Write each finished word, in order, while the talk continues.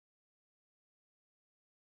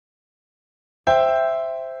Hello,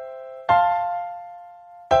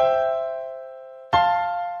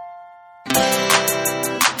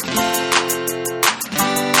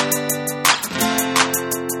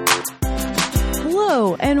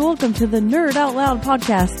 and welcome to the Nerd Out Loud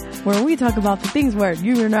podcast, where we talk about the things where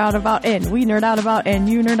you nerd out about, and we nerd out about, and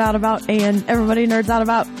you nerd out about, and everybody nerds out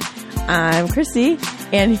about. I'm Christy,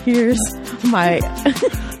 and here's my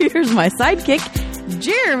sidekick,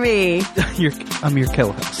 Jeremy. I'm your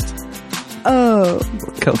co-host. Oh.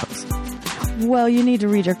 Co-host. Well, you need to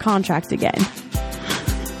read your contract again.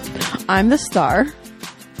 I'm the star,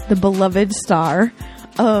 the beloved star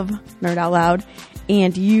of Nerd Out Loud,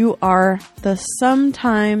 and you are the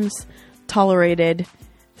sometimes tolerated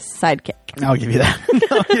sidekick. I'll give you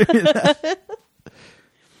that.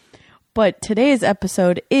 But today's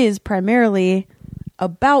episode is primarily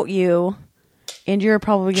about you, and you're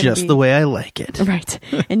probably going to Just the way I like it. Right.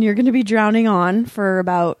 And you're going to be drowning on for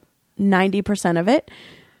about 90% of it.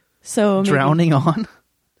 So maybe, drowning on?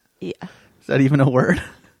 Yeah. Is that even a word?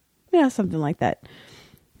 Yeah, something like that.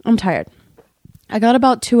 I'm tired. I got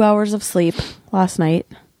about 2 hours of sleep last night.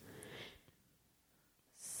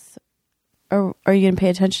 Are you going to pay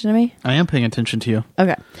attention to me? I am paying attention to you.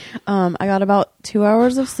 Okay. I got about 2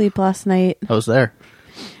 hours of sleep last night. I was there.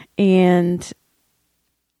 And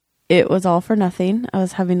it was all for nothing. I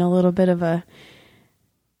was having a little bit of a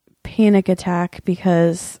panic attack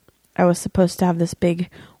because I was supposed to have this big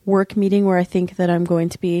work meeting where I think that I'm going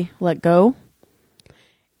to be let go.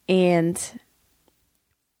 And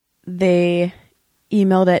they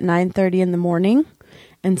emailed at 9:30 in the morning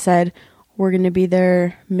and said, we're going to be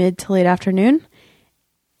there mid to late afternoon,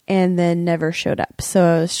 and then never showed up. So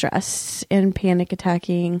I was stressed and panic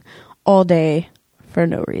attacking all day for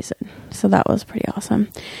no reason. So that was pretty awesome.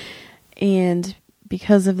 And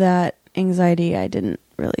because of that anxiety, I didn't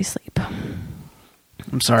really sleep.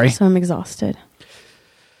 I'm sorry. So I'm exhausted.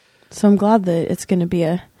 So I'm glad that it's going to be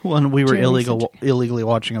a... Well, and we were Jeremy's illegally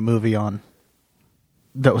watching a movie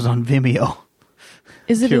that was on Vimeo.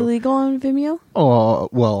 Is it illegal on Vimeo? Oh,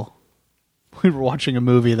 well, we were watching a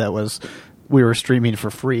movie we were streaming for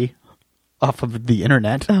free off of the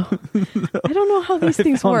internet. Oh. I don't know how these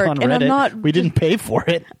things work. And we didn't pay for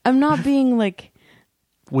it. I'm not being like...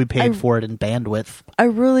 We paid for it in bandwidth. I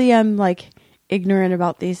really am ignorant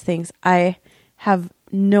about these things. I have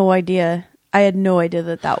no idea. I had no idea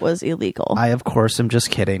that was illegal. I, of course, am just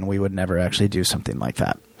kidding. We would never actually do something like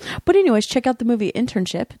that. But anyways, check out the movie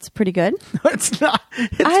Internship. It's pretty good. It's not.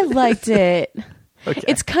 I liked it. Okay.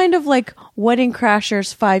 It's kind of like Wedding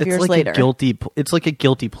Crashers 5 years later. It's like a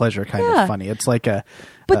guilty pleasure kind of funny. It's like a...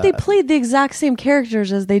 But they played the exact same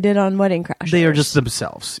characters as they did on Wedding Crashers. They are just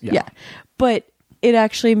themselves. Yeah. But it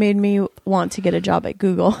actually made me want to get a job at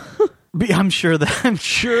Google. I'm sure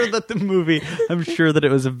that the movie,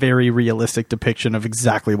 it was a very realistic depiction of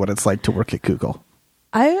exactly what it's like to work at Google.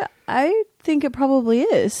 I think it probably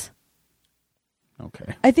is.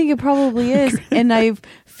 Okay. I think it probably is, and I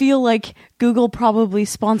feel like Google probably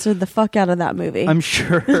sponsored the fuck out of that movie. I'm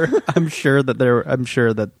sure that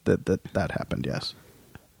happened, yes.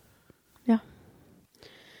 Yeah.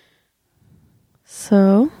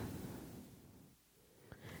 So,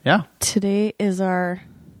 yeah. Today is our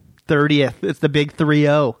 30th. It's the big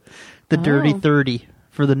 3-0. The Dirty 30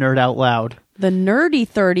 for the Nerd Out Loud. The Nerdy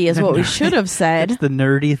 30 is what we should have said. It's the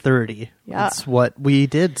Nerdy 30. Yeah. That's what we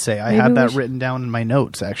did say. I had that written down in my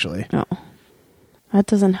notes, actually. No. That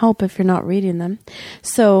doesn't help if you're not reading them.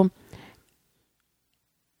 So,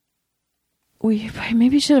 we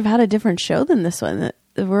maybe should have had a different show than this one.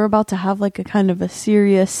 We're about to have a kind of a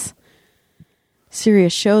serious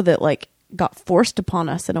show that got forced upon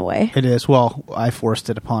us in a way. It is. Well, I forced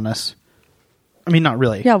it upon us. I mean, not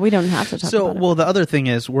really. Yeah, we don't have to talk about it. Well, the other thing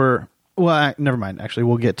is never mind. Actually,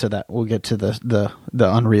 we'll get to that. We'll get to the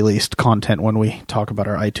unreleased content when we talk about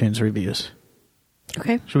our iTunes reviews.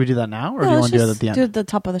 Okay. Should we do that now, or do you want to do that at the end? Do it at the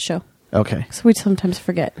top of the show. Okay. So we sometimes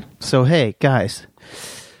forget. So, hey, guys.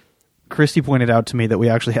 Christy pointed out to me that we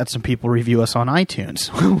actually had some people review us on iTunes,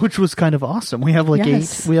 which was kind of awesome. We have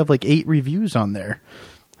eight reviews on there.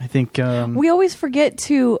 I think we always forget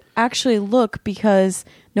to actually look because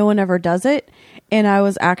no one ever does it. And I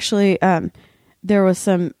was actually there was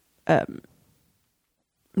some I'm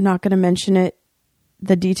not going to mention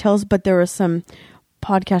the details, but there was some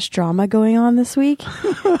podcast drama going on this week.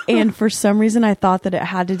 And for some reason I thought that it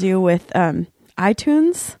had to do with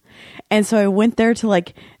iTunes. And so I went there to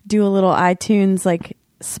do a little iTunes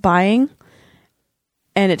spying,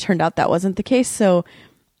 and it turned out that wasn't the case. So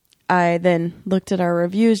I then looked at our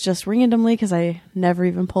reviews just randomly because I never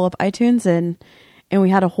even pull up iTunes, and we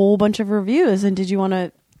had a whole bunch of reviews. And did you want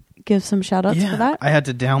to give some shout outs for that? I had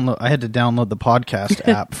to download the podcast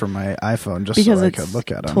app for my iPhone just because so I could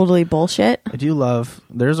look at them. Totally bullshit. I do love.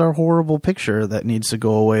 There's our horrible picture that needs to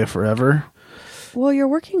go away forever. Well, you're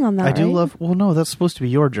working on that. I do right? love. Well, no, that's supposed to be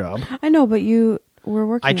your job. I know, but you were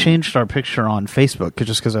working. I changed our picture on Facebook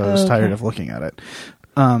just because I was tired of looking at it.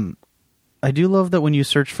 I do love that when you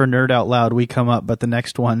search for Nerd Out Loud, we come up, but the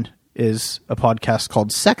next one is a podcast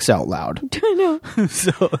called Sex Out Loud. I know.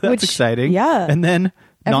 So that's exciting. Yeah. And then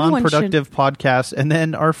Everyone non-productive podcast, and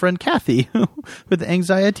then our friend Kathy with the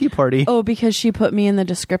Anxiety Party. Oh, because she put me in the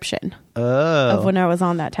description of when I was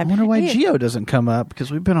on that time. I wonder why Geo doesn't come up,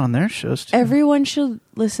 because we've been on their shows too. Everyone should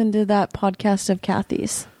listen to that podcast of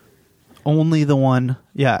Kathy's. Only the one.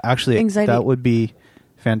 Yeah, actually, Anxiety. That would be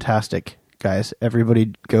fantastic. Guys,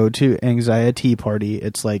 everybody go to Anxiety Party.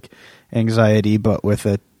 It's like anxiety, but with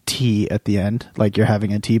a T at the end, like you're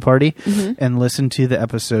having a tea party, and listen to the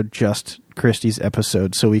episode, just Christy's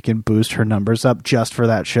episode, so we can boost her numbers up just for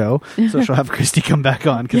that show. So she'll have Christy come back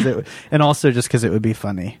on, and also just because it would be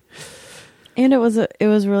funny. And it was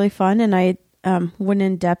really fun, and I went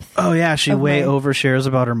in depth. Oh yeah, she overshares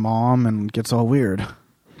about her mom and gets all weird.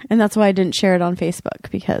 And that's why I didn't share it on Facebook,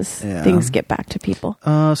 because things get back to people.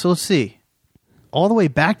 So let's see. All the way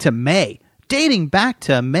back to May. Dating back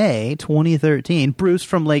to May 2013. Bruce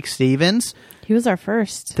from Lake Stevens. He was our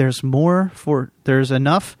first. There's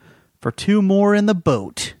enough for 2 more in the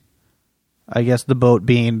boat. I guess the boat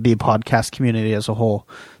being the podcast community as a whole.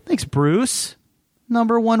 Thanks, Bruce.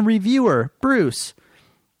 Number 1 reviewer, Bruce.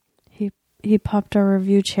 He popped our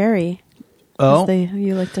review cherry. Oh,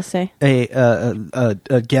 you like to say.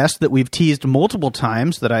 A guest that we've teased multiple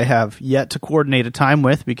times that I have yet to coordinate a time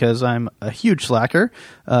with because I'm a huge slacker.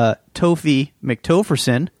 Tofi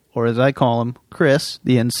McToferson, or as I call him, Chris,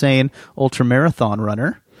 the insane ultramarathon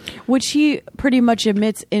runner. Which he pretty much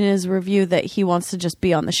admits in his review that he wants to just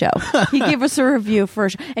be on the show. He gave us a review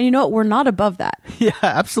first. And you know what? We're not above that. Yeah,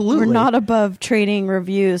 absolutely. We're not above trading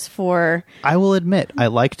reviews for... I will admit, I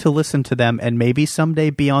like to listen to them and maybe someday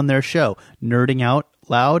be on their show, nerding out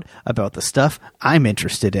loud about the stuff I'm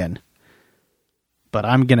interested in. But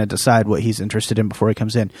I'm going to decide what he's interested in before he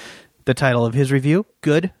comes in. The title of his review,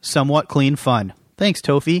 Good, Somewhat Clean Fun. Thanks,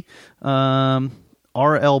 Tofi.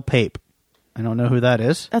 R.L. Pape. I don't know who that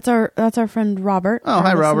is. That's our friend Robert. Oh, hi,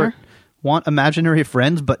 listener. Robert. Want imaginary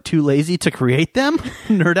friends but too lazy to create them?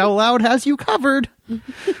 Nerd Out Loud has you covered.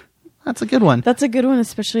 That's a good one. That's a good one,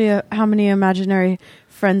 especially how many imaginary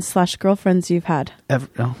friends/girlfriends you've had.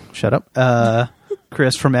 Shut up.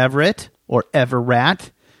 Chris from Everett, or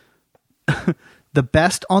Everrat. The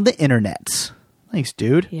best on the internets. Thanks,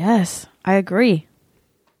 dude. Yes, I agree.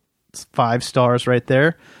 It's 5 stars right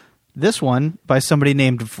there. This one by somebody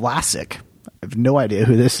named Vlasic. I have no idea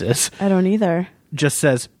who this is. I don't either. Just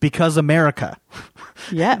says, because America.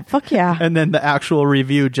 Yeah, fuck yeah. And then the actual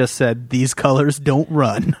review just said, these colors don't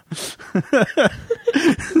run.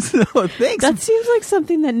 So thanks. That seems like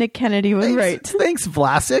something that Nick Kennedy would write. Thanks,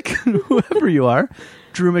 Vlasic, whoever you are.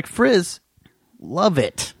 Drew McFrizz, love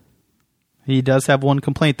it. He does have one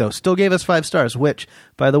complaint, though. Still gave us 5 stars, which,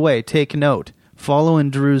 by the way, take note. Follow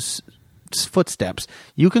in Drew's footsteps.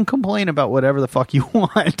 You can complain about whatever the fuck you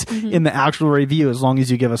want in the actual review as long as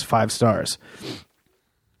you give us 5 stars.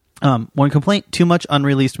 One complaint, too much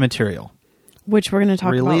unreleased material. Which we're going to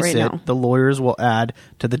talk about right now. The lawyers will add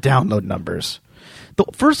to the download numbers.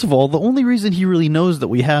 First of all, the only reason he really knows that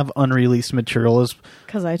we have unreleased material is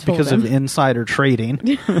because of insider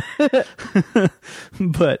trading.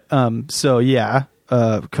 But so yeah,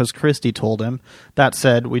 because Christy told him. That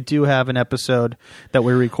said, we do have an episode that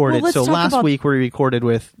we recorded. So last week we recorded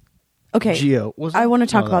with Geo. I want to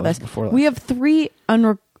talk about this. We have 3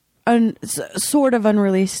 sort of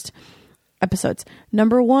unreleased episodes.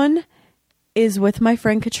 Number 1 is with my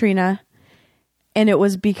friend Katrina, and it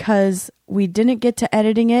was because we didn't get to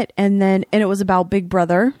editing it, and it was about Big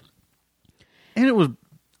Brother. And it was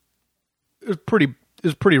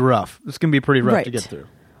pretty rough. It's going to be pretty rough to get through.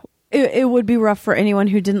 It would be rough for anyone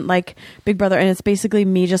who didn't like Big Brother, and it's basically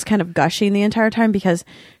me just kind of gushing the entire time because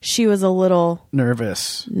she was a little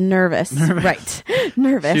nervous. Right?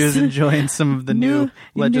 Nervous. She was enjoying some of the new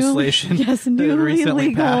legislation that recently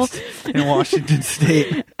legal. passed in Washington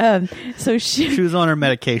State. So she was on her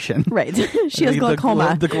medication. Right. She has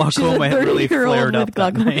glaucoma. The glaucoma had really flared up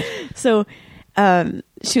that night. So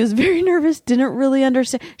she was very nervous. Didn't really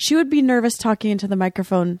understand. She would be nervous talking into the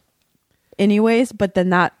microphone anyways, but then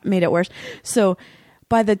that made it worse. So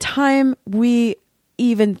by the time we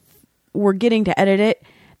even were getting to edit it,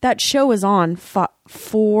 that show was on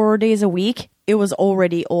 4 days a week. It was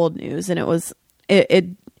already old news, and it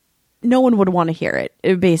no one would want to hear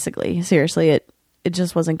it. Basically, seriously,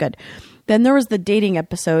 just wasn't good. Then there was the dating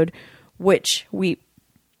episode, which we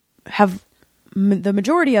have the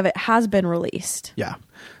majority of it has been released. Yeah.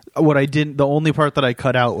 The only part that I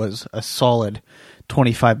cut out was a solid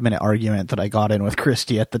 25-minute argument that I got in with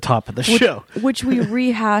Christy at the top of the show. Which we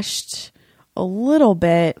rehashed a little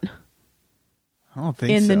bit I don't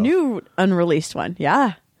think in the new unreleased one.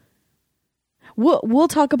 Yeah. We'll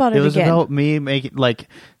talk about it again. It was about me making, like,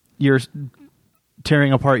 you're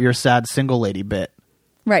tearing apart your sad single lady bit.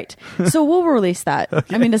 Right. So we'll release that.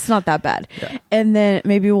 Okay. I mean, it's not that bad. Yeah. And then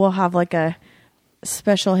maybe we'll have like a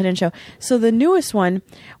special hidden show. So the newest one,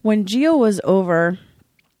 when Gio was over,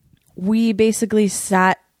 we basically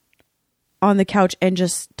sat on the couch and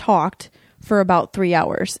just talked for about 3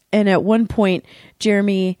 hours. And at one point,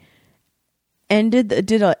 Jeremy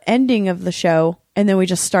did an ending of the show, and then we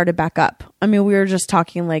just started back up. I mean, we were just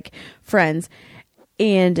talking like friends.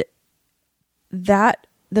 And the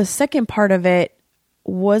second part of it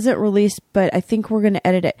wasn't released, but I think we're going to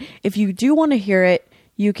edit it. If you do want to hear it,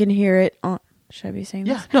 you can hear it on... Should I be saying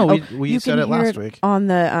this? Yeah. No, we said it last week. On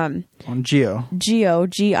the... on Gio. Gio,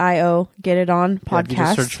 G-I-O, Get It On podcast. Yeah, if you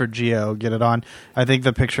just search for Gio, Get It On. I think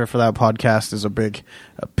the picture for that podcast is a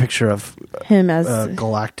picture of... him as...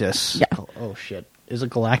 Galactus. Yeah. Oh, shit. Is it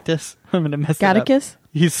Galactus? I'm going to mess Gattacus? it up.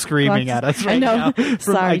 He's screaming at us right now.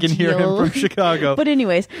 Sorry, I can hear him from Chicago. But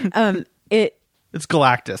anyways, it's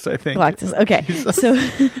Galactus, I think. Galactus. Okay.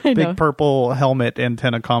 So big purple helmet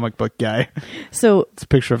antenna comic book guy. So it's a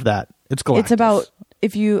picture of that. It's Galactus. It's about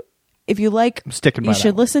if you like, I'm sticking by you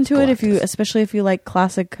should listen to Galactus. it especially if you like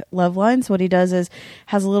classic love lines. What he does is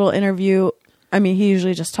has a little interview. I mean, he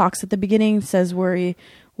usually just talks at the beginning, says what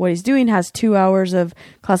he's doing, has 2 hours of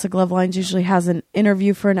classic love lines, usually has an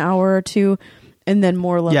interview for an hour or two, and then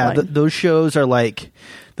more love line. Those shows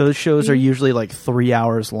are usually like 3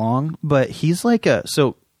 hours long, but he's like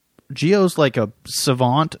Gio's like a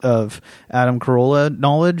savant of Adam Carolla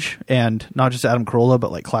knowledge, and not just Adam Carolla,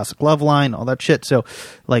 but like classic Loveline, all that shit. So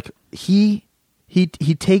like he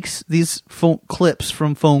takes these clips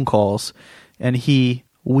from phone calls and he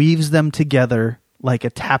weaves them together like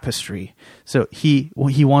a tapestry. So he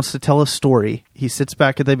wants to tell a story. He sits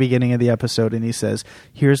back at the beginning of the episode and he says,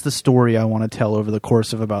 here's the story I want to tell over the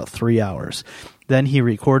course of about 3 hours. Then he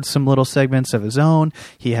records some little segments of his own.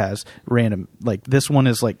 He has random, like this one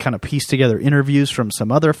is like kind of pieced together interviews from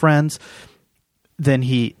some other friends. Then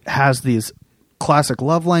he has these classic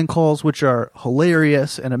Loveline calls, which are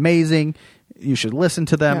hilarious and amazing. You should listen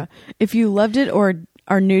to them. Yeah. If you loved it or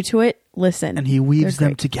are new to it, listen. And he weaves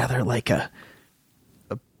them together like a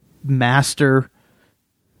master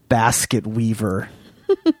basket weaver,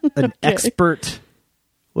 an expert.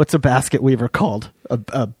 What's a basket weaver called?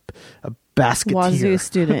 A basketeer. Wazoo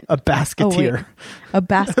student. A basketeer. A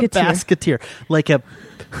basketeer. A basketeer. Like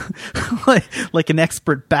an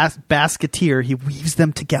expert basketeer. He weaves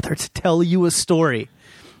them together to tell you a story,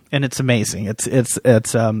 and it's amazing.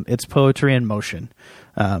 It's poetry in motion.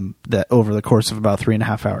 That over the course of about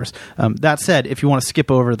 3.5 hours. That said, if you want to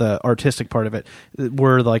skip over the artistic part of it,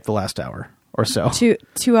 we're like the last hour or so.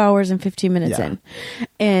 2 hours and 15 minutes in.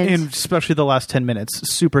 And especially the last 10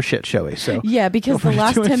 minutes, super shit showy. So yeah, because the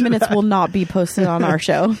last 10 minutes will not be posted on our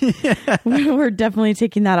show. Yeah. We're definitely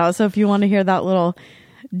taking that out. So if you want to hear that little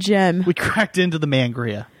gem. We cracked into the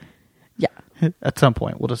Mangria. Yeah. At some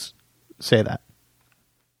point, we'll just say that.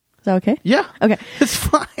 Is that okay? Yeah. Okay. It's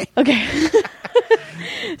fine. Okay.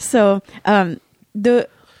 So the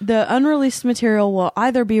unreleased material will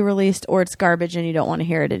either be released or it's garbage and you don't want to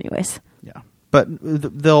hear it anyways. Yeah, but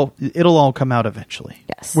it'll all come out eventually.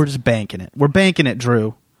 Yes, we're just banking it. We're banking it,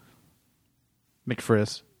 Drew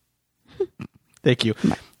McFrizz. Thank you.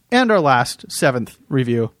 And our last 7th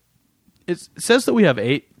review. It says that we have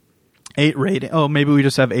 8 ratings. Oh, maybe we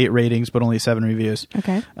just have 8 ratings, but only 7 reviews.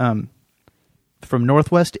 Okay. From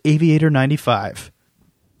Northwest Aviator 95.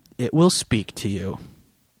 It will speak to you.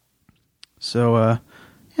 So,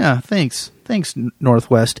 yeah, thanks. Thanks,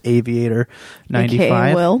 Northwest Aviator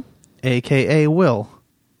 95. AKA Will.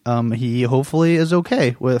 He hopefully is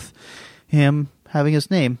okay with him having his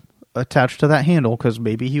name attached to that handle, because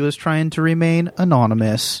maybe he was trying to remain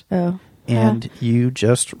anonymous. Oh. And you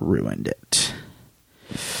just ruined it.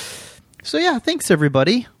 So, yeah, thanks,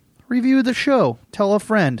 everybody. Review the show. Tell a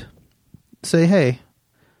friend. Say, hey,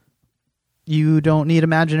 you don't need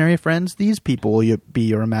imaginary friends. These people will be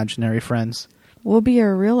your imaginary friends. We'll be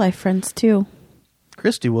your real life friends too.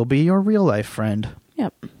 Christy will be your real life friend.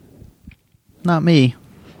 Yep. Not me.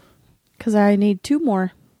 Because I need 2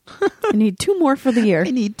 more. I need 2 more for the year. I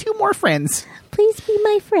need 2 more friends. Please be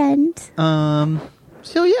my friend.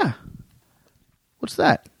 So yeah. What's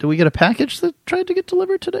that? Did we get a package that tried to get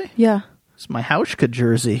delivered today? Yeah. It's my Hauschka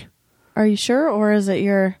jersey. Are you sure, or is it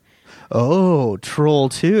your... Oh, Troll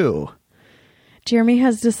 2. Jeremy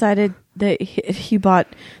has decided that he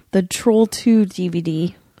bought the Troll 2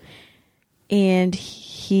 DVD, and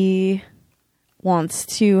he wants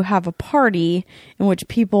to have a party in which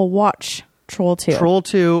people watch Troll 2. Troll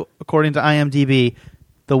 2, according to IMDb,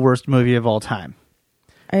 the worst movie of all time.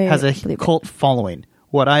 Has a cult following.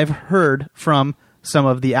 What I've heard from some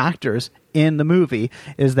of the actors in the movie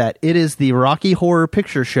is that it is the Rocky Horror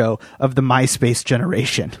Picture Show of the MySpace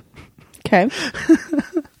generation. Okay.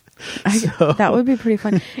 That would be pretty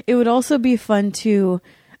fun. It would also be fun to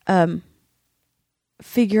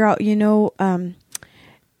figure out,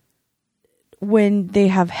 when they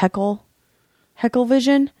have Heckle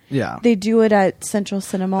Vision. Yeah. They do it at Central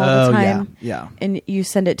Cinema all the time. Yeah. And you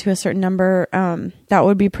send it to a certain number. That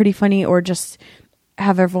would be pretty funny, or just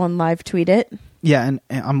have everyone live tweet it. Yeah, and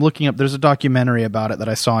I'm looking up, there's a documentary about it that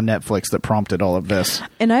I saw on Netflix that prompted all of this.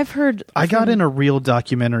 And I've heard... I got in a real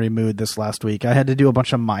documentary mood this last week. I had to do a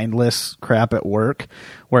bunch of mindless crap at work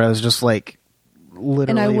where I was just like literally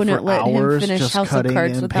and I wouldn't for let hours him finish just House cutting of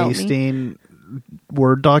Cards and without pasting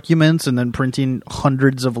Word documents and then printing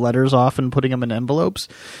hundreds of letters off and putting them in envelopes.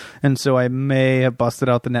 And so I may have busted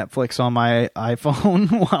out the Netflix on my iPhone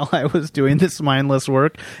while I was doing this mindless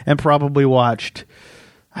work and probably watched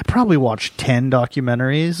 10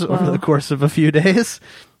 documentaries over the course of a few days.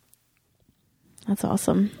 That's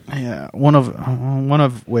awesome. Yeah, one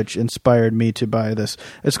of which inspired me to buy this.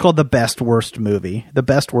 It's called The Best Worst Movie. The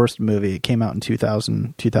Best Worst Movie. It came out in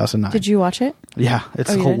 2009. Did you watch it? Yeah,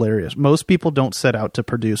 it's you hilarious. did? Most people don't set out to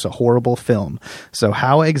produce a horrible film. So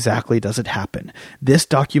how exactly does it happen? This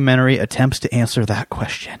documentary attempts to answer that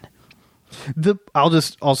question.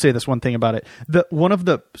 I'll say this one thing about it. The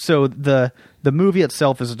movie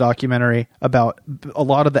itself is a documentary about a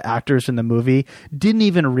lot of the actors in the movie didn't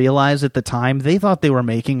even realize at the time they thought they were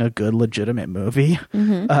making a good, legitimate movie.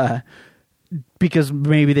 Mm-hmm. Because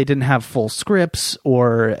maybe they didn't have full scripts,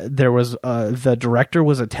 or there was the director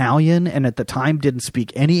was Italian and at the time didn't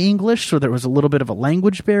speak any English, so there was a little bit of a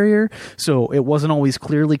language barrier, so it wasn't always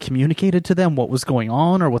clearly communicated to them what was going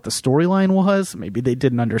on or what the storyline was. Maybe they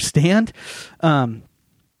didn't understand. And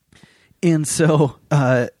so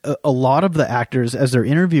a lot of the actors, as they're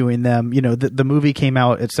interviewing them, the movie came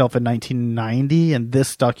out itself in 1990, and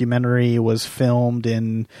this documentary was filmed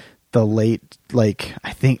in the late,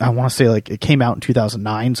 I want to say it came out in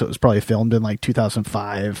 2009, so it was probably filmed in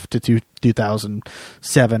 2005 to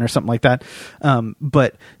 2007 or something like that.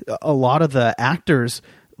 But a lot of the actors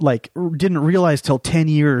didn't realize till 10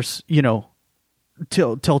 years,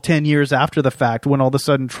 till 10 years after the fact, when all of a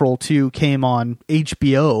sudden Troll 2 came on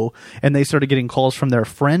HBO and they started getting calls from their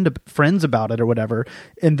friends about it or whatever,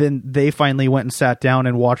 and then they finally went and sat down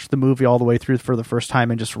and watched the movie all the way through for the first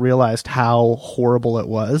time and just realized how horrible it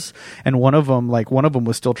was. And one of them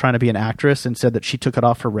was still trying to be an actress and said that she took it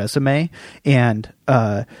off her resume, and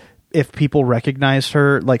if people recognized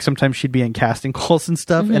her, sometimes she'd be in casting calls and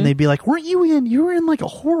stuff, mm-hmm. and they'd be like, you were in a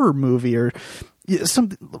horror movie or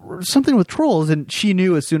something with trolls, and she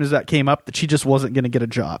knew as soon as that came up that she just wasn't going to get a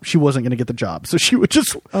job. She wasn't going to get the job, so she would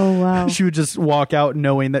just she would just walk out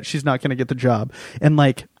knowing that she's not going to get the job. And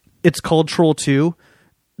it's called Troll 2.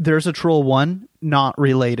 There's a Troll 1 not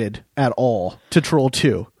related at all to Troll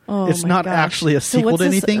 2. Oh, it's not gosh. Actually a sequel to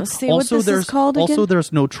anything. Also,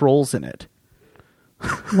 there's no trolls in it.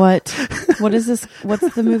 What is this?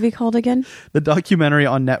 What's the movie called again? The documentary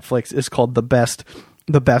on Netflix is called The Best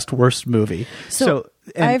Worst Movie. So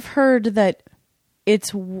I've heard that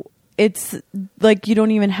it's you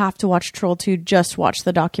don't even have to watch Troll 2, just watch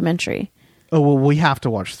the documentary. Oh, well, we have to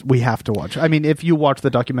watch. I mean, if you watch the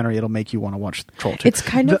documentary, it'll make you want to watch Troll 2. It's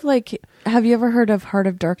kind of like, have you ever heard of Heart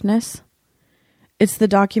of Darkness? It's the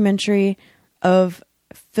documentary of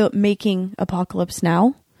making Apocalypse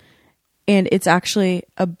Now. And it's actually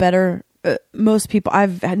a better, most people,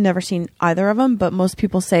 I've never seen either of them, but most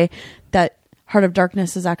people say that Heart of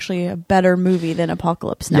Darkness is actually a better movie than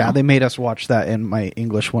Apocalypse Now. Yeah, they made us watch that in my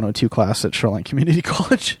English 102 class at Shoreline Community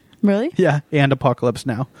College. Really? Yeah, and Apocalypse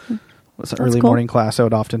Now. It was an early morning class. I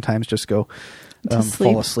would oftentimes just go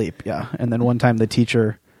fall asleep. Yeah, and then one time the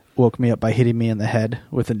teacher woke me up by hitting me in the head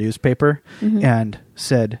with a newspaper, mm-hmm. and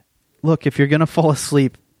said, "Look, if you're going to fall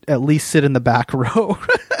asleep, at least sit in the back row."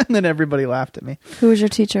 And then everybody laughed at me. Who was your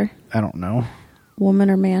teacher? I don't know. Woman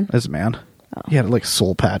or man? It was a man. Oh. He had a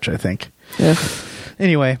soul patch, I think. Yeah.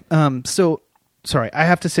 Anyway, so sorry, I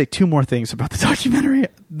have to say two more things about the documentary.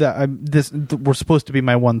 This were supposed to be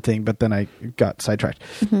my one thing, but then I got sidetracked.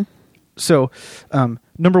 Mm-hmm. So,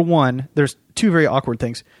 number one, there's two very awkward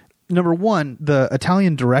things. Number one, the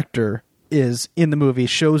Italian director is in the movie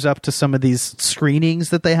shows up to some of these screenings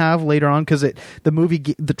that they have later on, because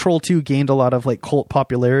the Troll 2 gained a lot of like cult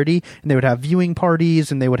popularity, and they would have viewing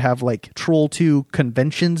parties, and they would have like Troll 2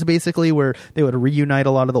 conventions basically where they would reunite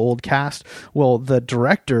a lot of the old cast. Well, they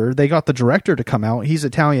got the director to come out. He's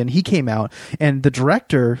Italian. He came out, and the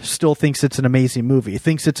director still thinks it's an amazing movie,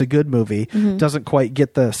 thinks it's a good movie, doesn't quite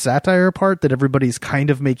get the satire part that everybody's kind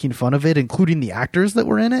of making fun of it, including the actors that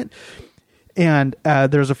were in it. And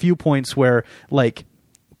there's a few points where like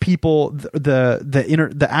people,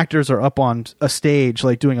 the actors are up on a stage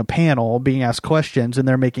like doing a panel, being asked questions, and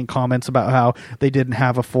they're making comments about how they didn't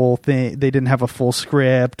have a full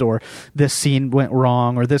script, or this scene went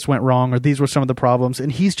wrong, or this went wrong, or these were some of the problems.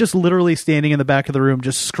 And he's just literally standing in the back of the room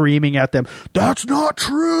just screaming at them, "That's not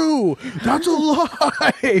true, that's a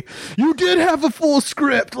lie, you did have a full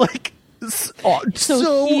script." Like,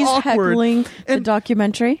 so he's awkward. heckling the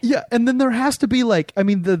documentary. Yeah, and then there has to be like, I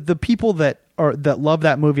mean, the people that love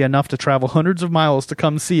that movie enough to travel hundreds of miles to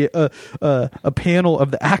come see a panel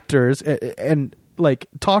of the actors and like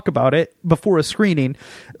talk about it before a screening,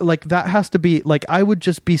 like that has to be like, I would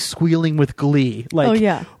just be squealing with glee.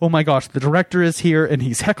 Like, oh my gosh, the director is here and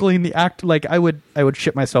he's heckling the act. Like I would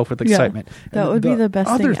shit myself with excitement. That would be the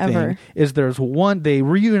best thing ever. Is they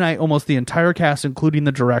reunite almost the entire cast, including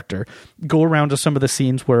the director, go around to some of the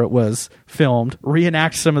scenes where it was filmed,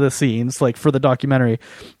 reenact some of the scenes like for the documentary.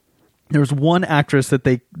 There was one actress that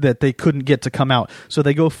they couldn't get to come out, so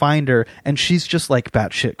they go find her, and she's just like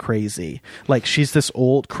batshit crazy. Like she's this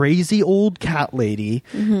crazy old cat lady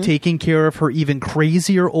taking care of her even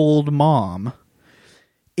crazier old mom,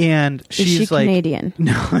 and she's is she like Canadian?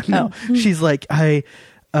 No. She's like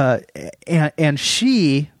and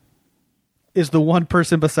she is the one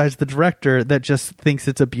person besides the director that just thinks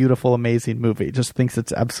it's a beautiful, amazing movie. Just thinks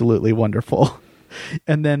it's absolutely wonderful.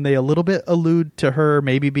 And then they a little bit allude to her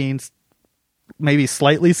maybe being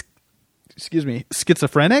slightly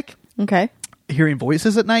schizophrenic. Okay. Hearing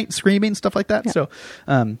voices at night, screaming, stuff like that. Yeah.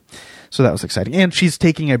 So that was exciting. And she's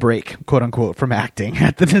taking a break, quote unquote, from acting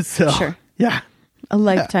at the Sure. Yeah. A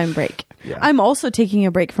lifetime break. Yeah. I'm also taking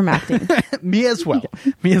a break from acting. Me as well.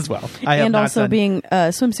 I have and not also done being a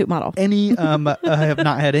swimsuit model. I have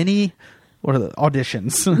not had any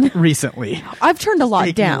auditions recently. I've turned a lot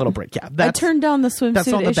Taking down. A little break. Yeah, I turned down the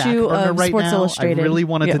swimsuit issue of right Sports now. Illustrated. I really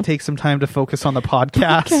wanted to take some time to focus on the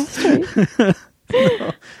podcast.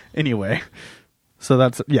 Anyway, so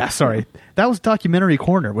that's sorry. That was Documentary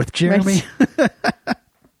Corner with Jeremy. Right.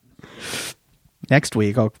 Next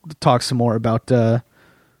week I'll talk some more about the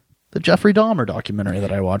Jeffrey Dahmer documentary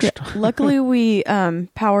that I watched. Yeah. Luckily, we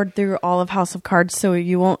powered through all of House of Cards, so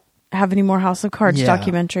you won't have any more House of Cards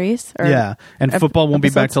documentaries. And football won't be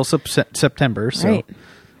back till September. So, right.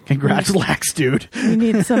 Congrats, Lax, dude. We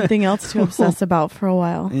need something else to obsess about for a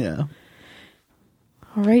while. Yeah.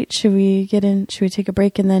 All right. Should we take a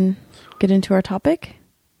break and then get into our topic?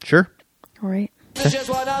 Sure. All right.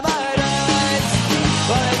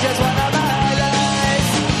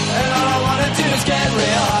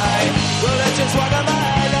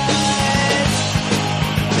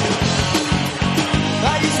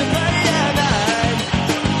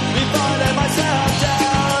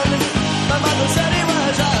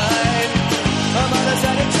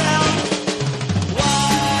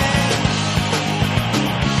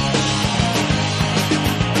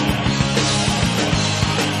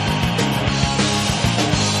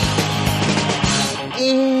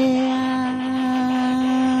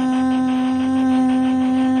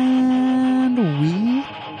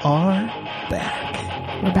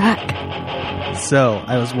 We're back. So,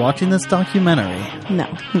 I was watching this documentary. No.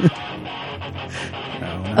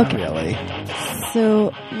 No, not really.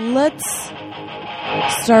 So, let's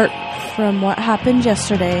start from what happened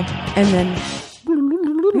yesterday and then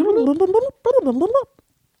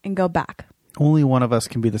and go back. Only one of us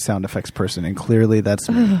can be the sound effects person, and clearly that's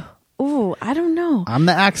me. Ooh, I don't know. I'm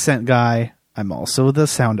the accent guy. I'm also the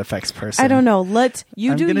sound effects person. I don't know. Do yours.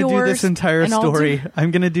 I'm going to do this entire story.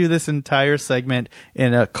 I'm going to do this entire segment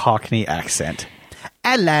in a Cockney accent.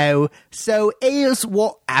 Hello. So here's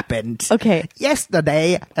what happened. Okay.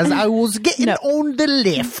 Yesterday, as I was getting on the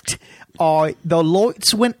lift, the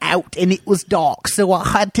lights went out and it was dark, so I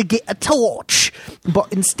had to get a torch.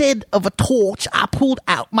 But instead of a torch, I pulled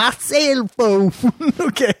out my cell phone.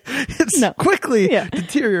 Okay. It's quickly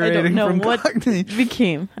deteriorating from Cockney. It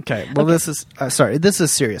became. Okay. Well, this is this is a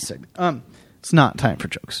serious segment. It's not time for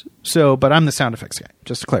jokes. So, but I'm the sound effects guy.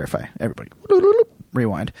 Just to clarify, everybody.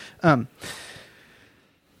 Rewind.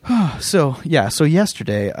 So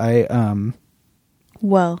yesterday I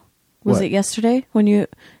Well, was it yesterday when you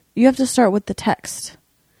have to start with the text?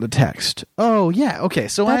 the text. Oh yeah, okay.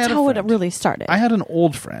 So That's I had how a it friend. really started. I had an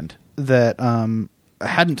old friend that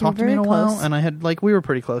hadn't talked to me in a very while, close. and I had we were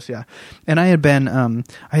pretty close, yeah. And I had been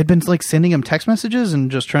like sending him text messages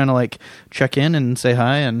and just trying to like check in and say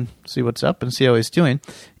hi and see what's up and see how he's doing.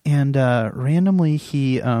 And randomly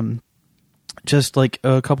he just like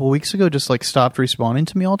a couple weeks ago just like stopped responding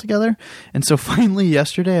to me altogether. And so finally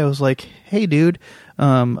yesterday I was like, hey dude,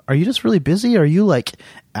 are you just really busy? Are you like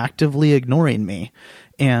actively ignoring me?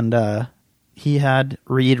 And he had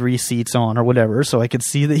read receipts on or whatever, so I could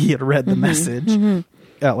see that he had read the message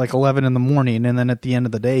at like 11 in the morning. And then at the end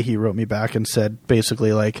of the day he wrote me back and said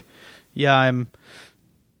basically like, yeah,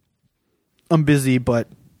 I'm busy, but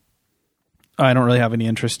I don't really have any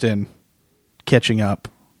interest in catching up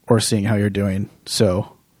or seeing how you're doing.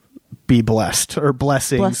 So be blessed, or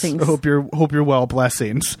blessings. Hope you're well,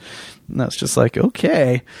 blessings. And that's just like,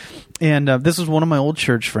 okay. And this is one of my old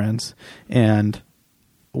church friends, and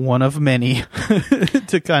one of many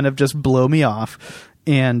to kind of just blow me off.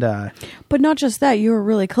 And but not just that, you were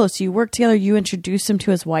really close. You worked together. You introduced him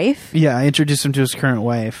to his wife. yeah, I introduced him to his current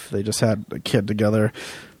wife. They just had a kid together.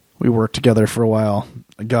 We worked together for a while.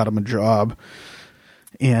 I got him a job.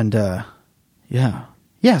 And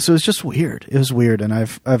yeah, so it's just weird. It was weird, and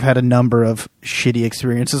I've had a number of shitty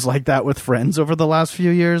experiences like that with friends over the last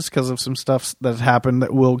few years because of some stuff that's happened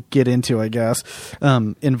that we'll get into, I guess,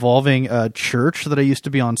 involving a church that I used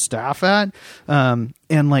to be on staff at. And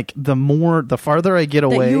like the farther I get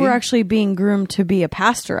away, That you were actually being groomed to be a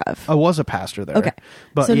pastor of. I was a pastor there. Okay,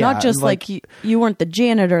 but so yeah, not just like you weren't the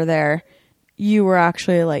janitor there. You were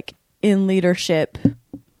actually like in leadership.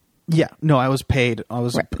 Yeah, no, I was paid. I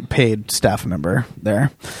was Right. paid staff member there.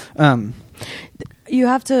 You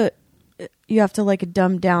have to like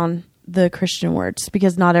dumb down the Christian words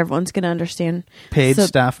because not everyone's going to understand. Paid So-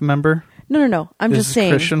 staff member. No. I'm Is just this a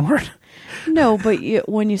saying. Christian word. No, but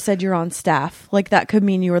when you said you're on staff, like that could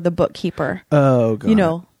mean you were the bookkeeper. Oh, got You it.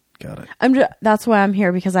 know. Got it. That's why I'm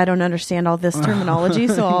here, because I don't understand all this terminology,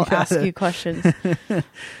 so I'll ask you questions.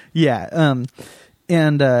 Yeah.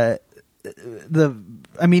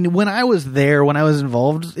 I mean, when I was there, when I was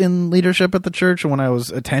involved in leadership at the church, and when I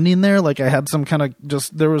was attending there, like I had some kind of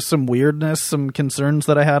there was some weirdness, some concerns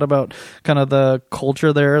that I had about kind of the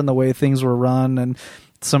culture there and the way things were run and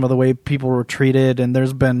some of the way people were treated. And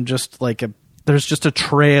there's been just like there's just a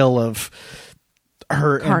trail of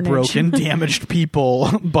hurt Carnage. and broken, damaged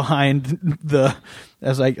people behind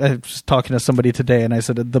as I was talking to somebody today, and I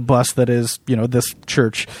said the bus that is, this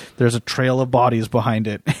church, there's a trail of bodies behind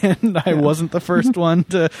it, and I wasn't the first one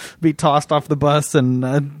to be tossed off the bus,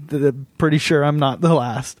 and pretty sure I'm not the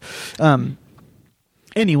last.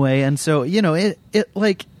 Anyway, and so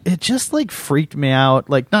it just like freaked me out.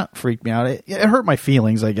 Like, not freaked me out. It hurt my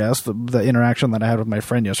feelings, I guess, the interaction that I had with my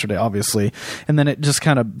friend yesterday, obviously. And then it just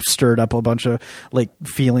kind of stirred up a bunch of like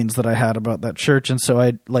feelings that I had about that church. And so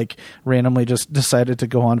I like randomly just decided to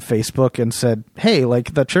go on Facebook and said, hey,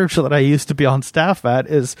 like the church that I used to be on staff at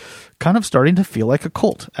is kind of starting to feel like a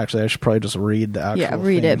cult. Actually, I should probably just read the actual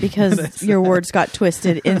Read thing it, because your words got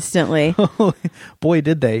twisted instantly. Boy,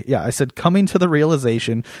 did they. Yeah, I said, coming to the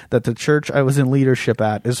realization that the church I was in leadership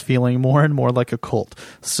at is feeling more and more like a cult.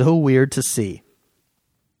 So weird to see.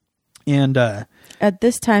 And At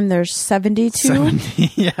this time, there's 72.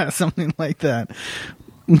 70, yeah, something like that.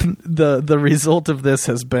 The result of this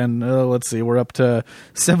has been, let's see, we're up to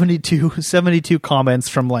 72 comments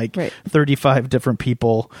from like 35 different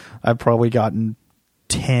people. I've probably gotten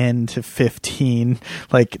 10 to 15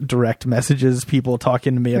 like direct messages, people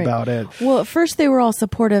talking to me about it. Well, at first they were all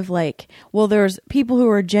supportive. Like, well, there's people who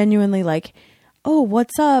were genuinely like, oh,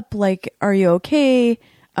 what's up? Like, are you okay?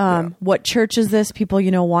 What church is this? People,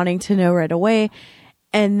 wanting to know right away.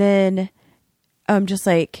 And then just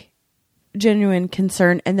like genuine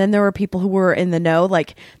concern. And then there were people who were in the know,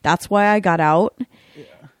 like, that's why I got out. Yeah.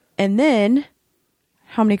 And then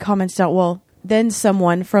how many comments down? Well, then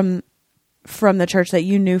someone from the church that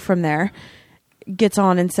you knew from there gets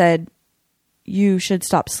on and said, you should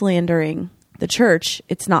stop slandering the church.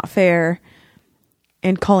 It's not fair.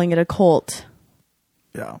 And calling it a cult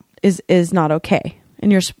is not okay.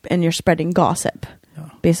 And you're spreading gossip,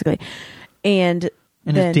 basically. And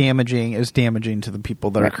then, it's damaging to the people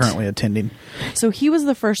that are currently attending. So he was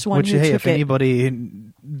the first one who took if anybody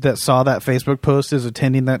that saw that Facebook post is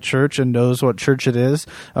attending that church and knows what church it is,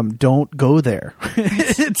 don't go there.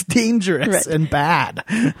 It's dangerous and bad.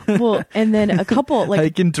 Well, and then a couple like I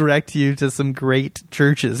can direct you to some great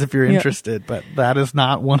churches if you're interested, but that is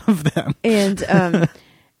not one of them. And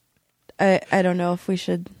I don't know if we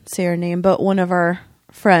should say her name, but one of our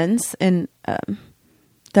friends and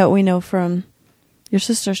that we know from your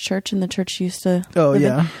sister's church and the church you used to Oh, live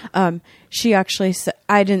yeah. in, she actually said,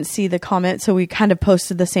 I didn't see the comment, so we kind of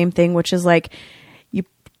posted the same thing, which is like, you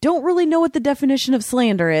don't really know what the definition of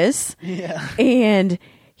slander is. Yeah. And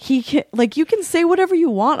he can, like, you can say whatever you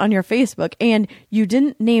want on your Facebook, and you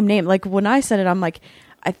didn't name. Like, when I said it, I'm like,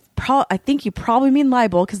 I think you probably mean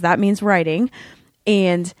libel, because that means writing.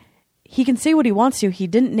 And he can say what he wants to. He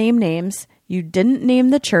didn't name names. You didn't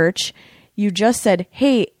name the church. You just said,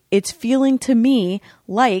 hey, it's feeling to me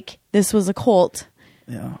like this was a cult.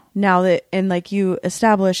 Yeah. Now that, and like you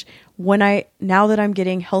establish, now that I'm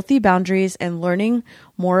getting healthy boundaries and learning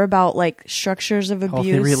more about like structures of abuse,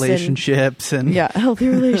 Healthy relationships and healthy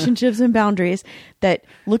relationships and boundaries, that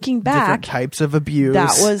looking back, different types of abuse.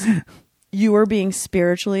 that was, you were being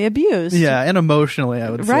spiritually abused. Yeah, and emotionally, I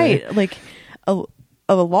would say. Right. Like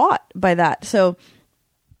a lot by that. So,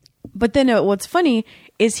 but then what's funny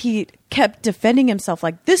is he kept defending himself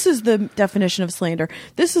like, this is the definition of slander.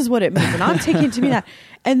 This is what it means. And I'm taking it to mean that.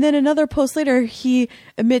 And then another post later, he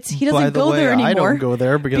admits he doesn't go there anymore. I don't go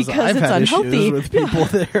there because I've it's had unhealthy issues with people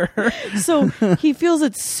there. So he feels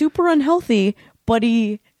it's super unhealthy, but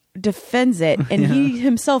he defends it. And he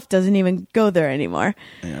himself doesn't even go there anymore.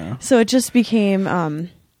 Yeah. So it just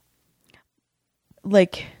became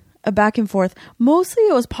like a back and forth. Mostly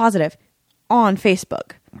it was positive on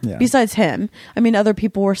Facebook. Yeah. Besides him, I mean, other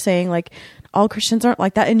people were saying like, all Christians aren't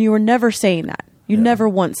like that, and you were never saying that. You never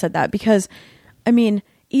once said that, because, I mean,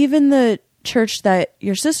 even the church that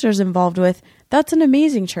your sister's involved with, that's an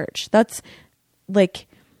amazing church. That's like,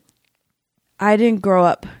 I didn't grow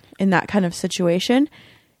up in that kind of situation,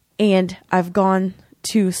 and I've gone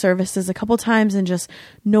to services a couple times and just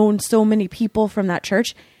known so many people from that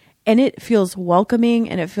church, and it feels welcoming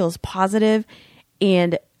and it feels positive,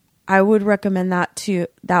 and I would recommend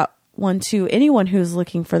that one to anyone who's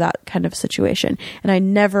looking for that kind of situation. And I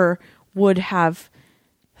never would have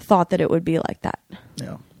thought that it would be like that.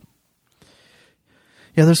 Yeah.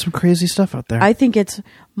 Yeah, there's some crazy stuff out there. I think it's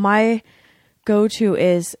my go-to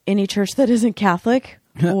is any church that isn't Catholic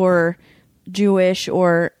or Jewish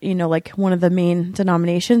or, like one of the main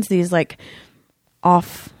denominations, these like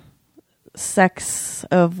off sects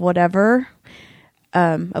of whatever,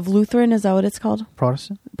 of Lutheran, is that what it's called?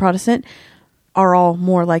 Protestant are all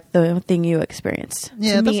more like the thing you experienced.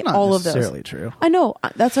 Yeah, to that's me, not all of necessarily those. true. I know.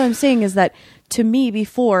 That's what I'm saying, is that to me,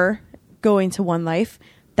 before going to One Life,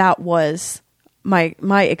 that was my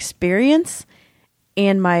experience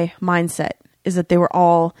and my mindset, is that they were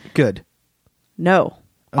all good. No.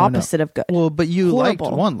 Opposite of good. Well, but you Horrible.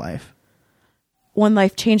 liked One Life. One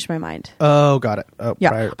Life changed my mind. Oh, got it. Oh,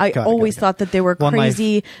 Yeah, I always thought that they were One Life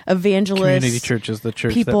crazy evangelists. Community church is the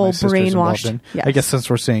church people that my sister's involved brainwashed. in. Yes. I guess since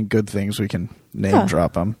we're saying good things, we can name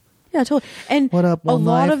drop them. Yeah, totally. And What up, a One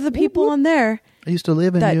lot Life? of the people on there I used to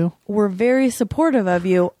live in that you. were very supportive of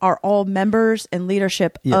you are all members and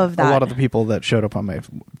leadership of that. A lot of the people that showed up on my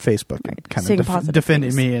Facebook and kind Saying of positive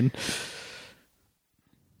defending things. me and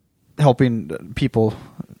helping people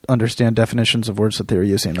understand definitions of words that they were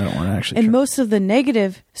using. I don't want to actually. And most of the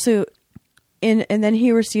negative. So, and then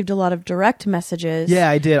he received a lot of direct messages. Yeah,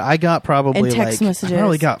 I did. I got probably And text messages. I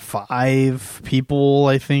probably got 5 people,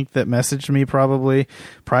 I think, that messaged me probably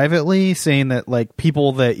privately saying that like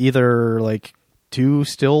people that either like do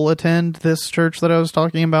still attend this church that I was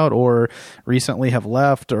talking about or recently have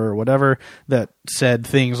left or whatever, that said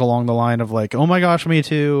things along the line of like, oh my gosh, me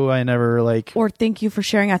too. I never like, Or thank you for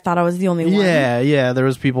sharing. I thought I was the only one. yeah. There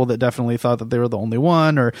was people that definitely thought that they were the only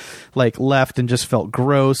one, or like left and just felt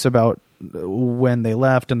gross about when they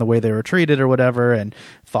left and the way they were treated or whatever, and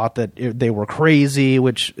thought that they were crazy,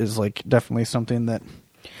 which is like definitely something that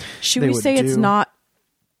Should they we would say it's do. not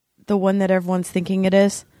the one that everyone's thinking it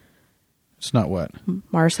is? it's not what.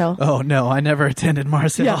 Marcel. Oh no, I never attended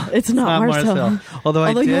Marcel. Yeah, it's not Marcel.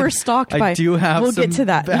 Although you were stalked by. I do have We'll some get to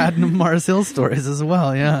that. bad Marcel stories as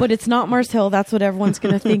well. Yeah, But it's not Mars Hill. That's what everyone's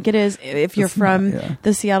going to think it is if you're It's from not, yeah.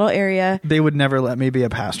 the Seattle area. they would never let me be a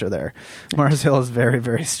pastor there. Marcel is very,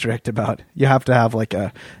 very strict about. You have to have like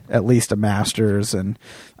at least a master's, and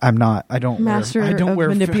I'm not. I don't Master wear, I don't of wear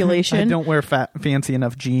manipulation. I don't wear fancy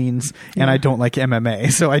enough jeans, and I don't like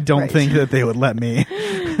MMA, so I don't Right. think that they would let me.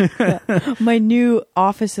 My new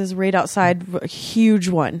office is right outside, a huge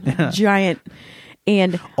one, giant.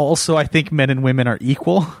 And Also, I think men and women are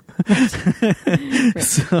equal.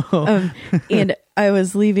 So and I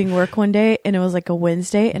was leaving work one day, and it was like a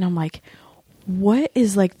Wednesday, and I'm like, what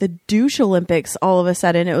is like the douche Olympics all of a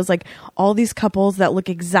sudden? It was like all these couples that look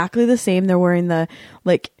exactly the same. They're wearing the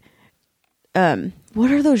like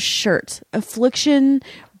what are those shirts? Affliction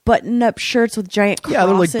button-up shirts with giant crosses. Yeah,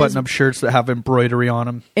 they're like button-up shirts that have embroidery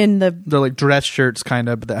on them. They're like dress shirts, kind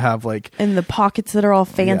of, that have like... And the pockets that are all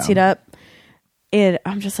fancied up. And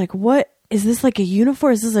I'm just like, what? Is this like a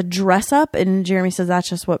uniform? Is this a dress-up? And Jeremy says that's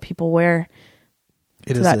just what people wear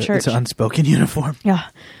to that church. It's an unspoken uniform. Yeah.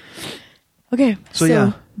 Okay,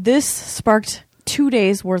 so this sparked 2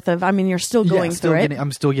 days worth of... I mean, you're still going through it.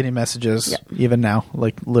 I'm still getting messages, even now,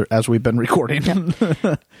 like as we've been recording.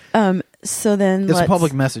 Yeah. So then it's a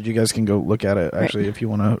public message. You guys can go look at it, actually, if you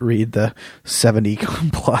want to read the 70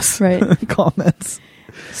 plus comments.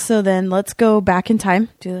 So then let's go back in time.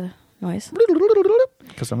 Do the noise.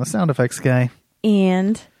 Because I'm a sound effects guy.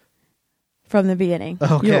 And from the beginning.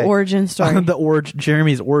 Okay. Your origin story.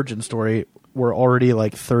 Jeremy's origin story. We're already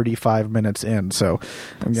like 35 minutes in, so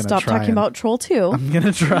I'm going to stop talking about Troll 2. I'm going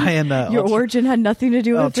to try and... Your origin had nothing to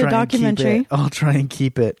do with the documentary. I'll try and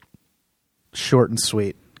keep it short and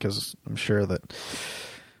sweet, because I'm sure that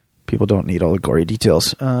people don't need all the gory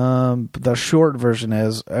details. But the short version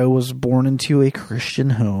is, I was born into a Christian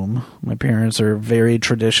home. My parents are a very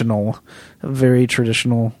traditional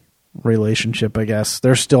relationship, I guess.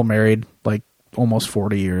 They're still married, like almost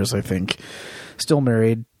 40 years, I think. Still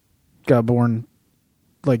married. Got born,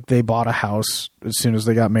 like they bought a house as soon as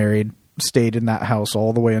they got married, stayed in that house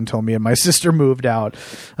all the way until me and my sister moved out.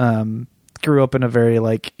 Grew up in a very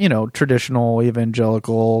traditional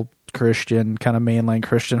evangelical Christian, kind of mainline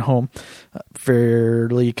Christian home.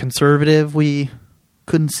 Fairly conservative. We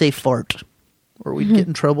couldn't say fart or we'd get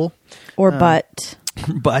in trouble. Or butt.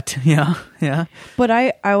 But, yeah. But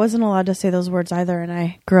I wasn't allowed to say those words either, and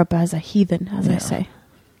I grew up as a heathen, as I say.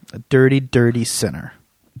 A dirty, dirty sinner.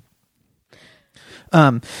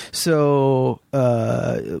 Ended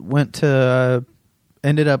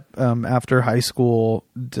up after high school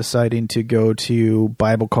deciding to go to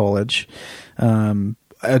Bible college.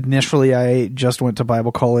 Initially, I just went to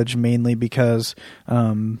Bible college mainly because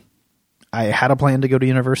I had a plan to go to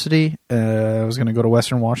university. I was going to go to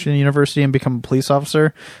Western Washington University and become a police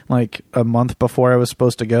officer. Like a month before I was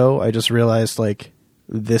supposed to go, I just realized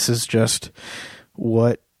this is just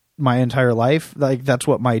what my entire life, that's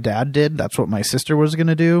what my dad did, that's what my sister was going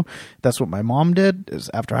to do, that's what my mom did. Is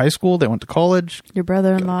after high school they went to college, your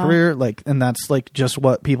brother-in-law, career, and that's just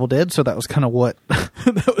what people did. So that was kind of what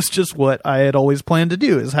that was just what I had always planned to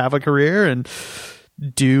do, is have a career and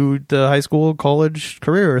do the high school college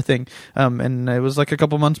career thing. And it was like a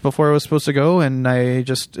couple months before I was supposed to go, and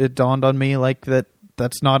it dawned on me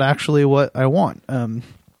that's not actually what I want.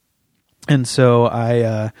 And so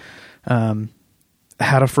I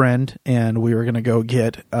had a friend, and we were going to go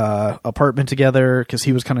get apartment together because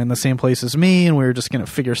he was kind of in the same place as me, and we were just going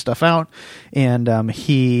to figure stuff out. And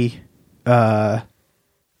he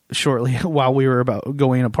shortly while we were about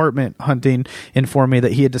going apartment hunting, informed me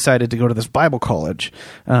that he had decided to go to this Bible college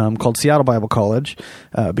called Seattle Bible College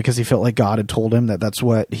because he felt like God had told him that's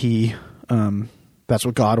what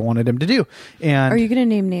God wanted him to do. And are you going to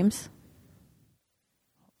name names?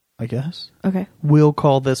 I guess. Okay. We'll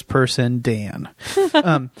call this person Dan.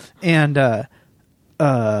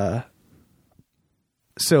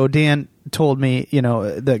 So Dan told me,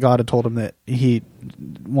 that God had told him that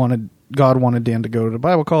God wanted Dan to go to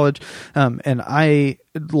Bible college. And I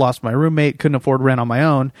lost my roommate, couldn't afford rent on my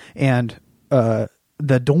own. And, the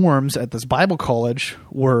dorms at this Bible college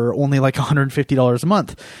were only like $150 a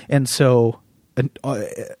month. And so,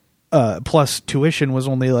 plus tuition was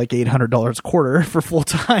only like $800 a quarter for full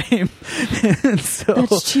time. So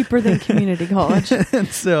that's cheaper than community college. And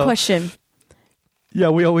so, question. Yeah,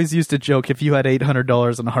 we always used to joke, if you had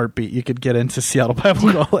 $800 in a heartbeat, you could get into Seattle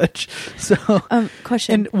Bible College. So,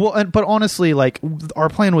 question. But honestly, our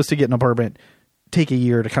plan was to get an apartment, take a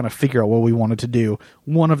year to kind of figure out what we wanted to do.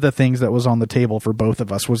 One of the things that was on the table for both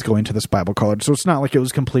of us was going to this Bible college. So it's not like it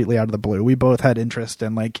was completely out of the blue. We both had interest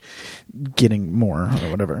in getting more or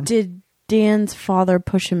whatever. Did Dan's father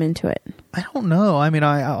push him into it? I don't know. I mean,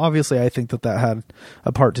 I think that had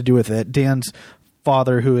a part to do with it. Dan's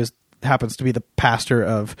father, who happens to be the pastor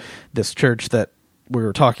of this church that we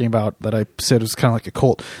were talking about, that I said was kind of like a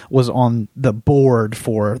cult, was on the board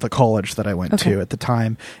for the college that I went to at the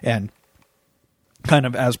time. And kind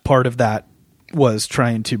of as part of that was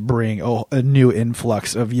trying to bring a new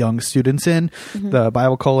influx of young students in. Mm-hmm. The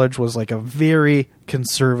Bible college was like a very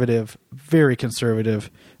conservative,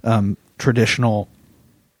 traditional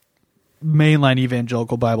mainline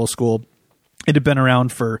evangelical Bible school. It had been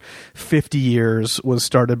around for 50 years, was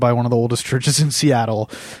started by one of the oldest churches in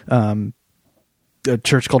Seattle, a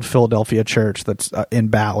church called Philadelphia Church that's in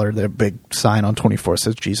Ballard. The big sign on 24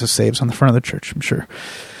 says Jesus Saves on the front of the church. I'm sure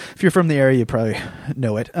if you're from the area, you probably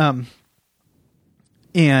know it.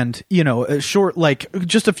 And, you know,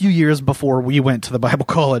 just a few years before we went to the Bible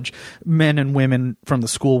college, men and women from the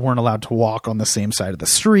school weren't allowed to walk on the same side of the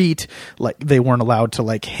street. Like, they weren't allowed to,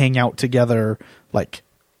 like, hang out together. Like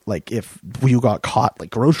if you got caught, like,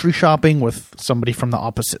 grocery shopping with somebody from the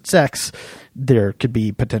opposite sex, there could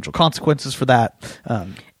be potential consequences for that.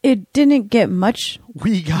 It didn't get much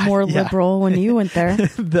more liberal when you went there.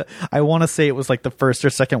 I want to say it was like the first or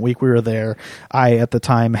second week we were there. I, at the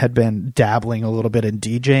time, had been dabbling a little bit in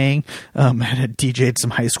DJing. Had DJ'd some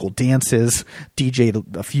high school dances,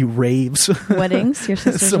 DJ'd a few raves. Weddings? Your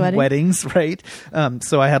sister's some wedding? weddings, right?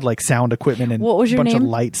 So I had like sound equipment and what was your a bunch name? of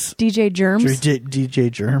lights. DJ Germs? DJ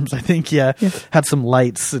Germs, I think, yeah. Had some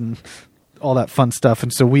lights and all that fun stuff.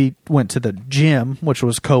 And so we went to the gym, which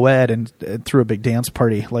was co-ed, and threw a big dance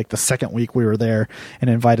party like the second week we were there, and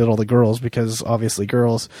invited all the girls because obviously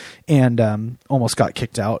girls, and almost got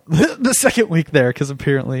kicked out the second week there because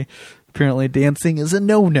apparently dancing is a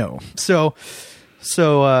no-no. So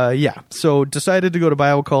decided to go to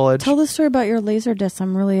Bible college. Tell the story about your Laserdisc.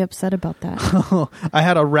 I'm really upset about that. I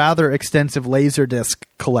had a rather extensive Laserdisc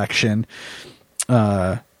collection.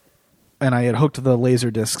 And I had hooked the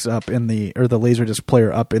Laserdiscs up the Laserdisc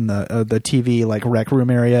player up in the TV like rec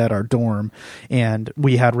room area at our dorm, and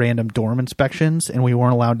we had random dorm inspections, and we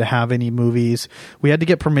weren't allowed to have any movies. We had to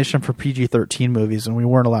get permission for PG-13 movies, and we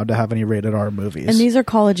weren't allowed to have any rated R movies. And these are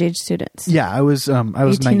college age students. Yeah, I was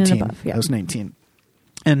 19. And above, yeah. I was 19.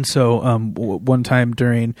 And so one time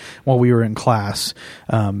while we were in class,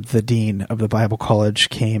 the dean of the Bible college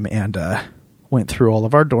came and went through all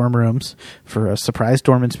of our dorm rooms for a surprise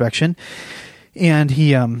dorm inspection, and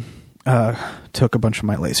he took a bunch of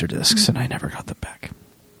my laser discs, and I never got them back,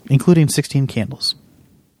 including 16 Candles.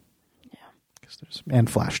 Yeah, and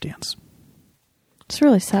Flashdance. It's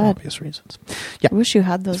really sad. For obvious reasons. Yeah, I wish you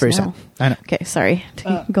had those. It's very now. sad. I know. Okay, sorry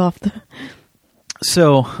to go off the.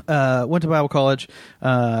 So went to Bible college.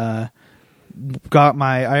 I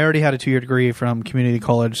already had a 2-year degree from community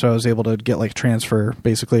college, so I was able to get like transfer.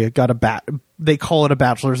 Basically, I got they call it a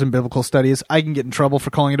bachelor's in biblical studies. I can get in trouble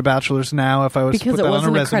for calling it a bachelor's now if I was because to put that on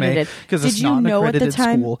a resume accredited. because it's Did not you an know accredited at the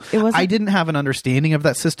time school. it wasn't? I didn't have an understanding of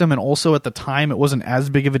that system, and also at the time it wasn't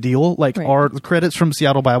as big of a deal. Like our credits from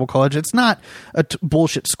Seattle Bible College, it's not a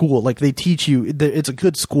bullshit school. Like they teach you, it's a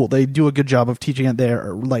good school. They do a good job of teaching it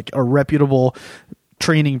there. Like a reputable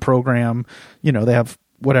training program. You know, they have.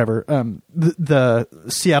 Whatever. The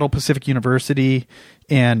Seattle Pacific University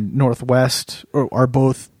and Northwest are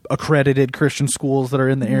both accredited Christian schools that are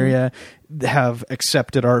in the area, have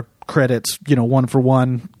accepted our credits, one for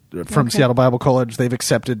one from Seattle Bible College. They've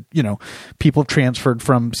accepted, people transferred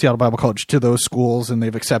from Seattle Bible College to those schools, and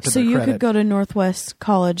they've accepted their credit. So you could go to Northwest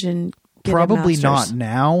College and get probably a not master's.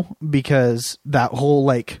 now, because that whole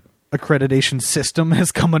accreditation system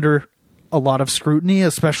has come under a lot of scrutiny,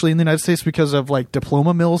 especially in the United States, because of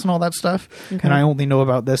diploma mills and all that stuff. Okay. And I only know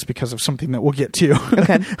about this because of something that we'll get to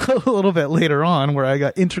a little bit later on, where I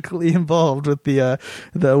got intricately involved with the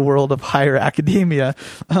world of higher academia.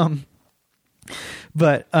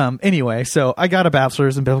 But anyway, so I got a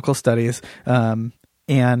bachelor's in biblical studies,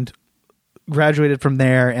 and graduated from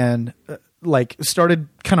there, and started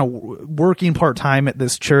kind of working part-time at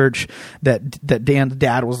this church that Dan's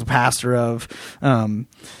dad was the pastor of.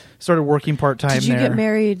 Started working part-time there. Did you get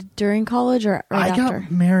married during college or right after? I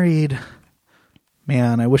got married...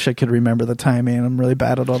 Man, I wish I could remember the timing. I'm really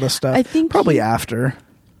bad at all this stuff. I think probably after.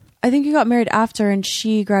 I think you got married after, and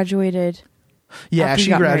she graduated... Yeah,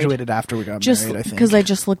 she graduated after we got married, I think. Because I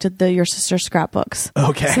just looked at your sister's scrapbooks.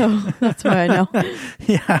 Okay. So that's why I know.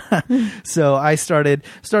 Yeah. So I started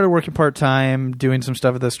working part-time, doing some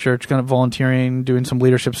stuff at this church, kind of volunteering, doing some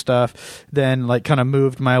leadership stuff. Then kind of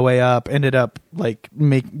moved my way up, ended up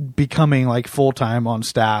becoming full-time on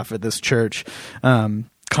staff at this church. Kind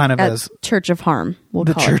of at as Church of Harm.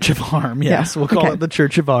 The Church of Harm. Yes. Yeah. We'll call it the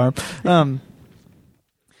Church of Harm.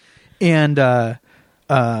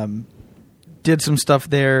 Did some stuff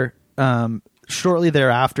there. Shortly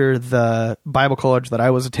thereafter, the Bible college that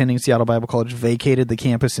I was attending, Seattle Bible College, vacated the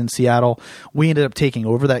campus in Seattle. We ended up taking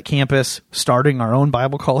over that campus, starting our own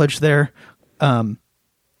Bible college there,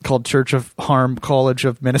 called Church of Harm College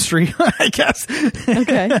of Ministry, I guess.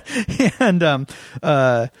 Okay. And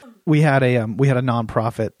we had a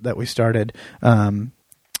nonprofit that we started.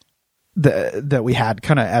 that we had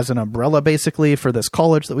kind of as an umbrella basically for this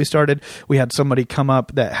college that we started. We had somebody come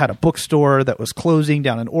up that had a bookstore that was closing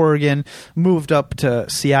down in Oregon, moved up to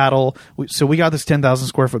Seattle. So we got this 10,000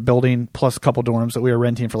 square foot building plus a couple dorms that we were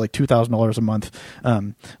renting for like $2,000 a month.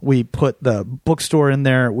 We put the bookstore in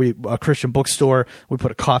there, a Christian bookstore. We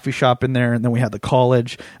put a coffee shop in there, and then we had the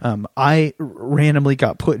college. I randomly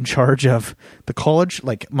got put in charge of the college.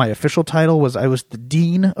 Like my official title was I was the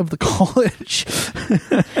dean of the college.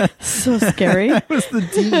 So scary. I was the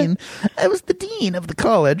dean. I was the dean of the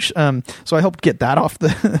college. So I helped get that off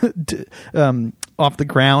the off the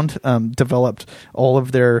ground. Developed all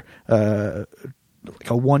of their like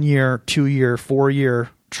a 1 year, 2 year, 4 year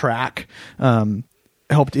track.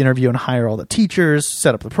 Helped interview and hire all the teachers.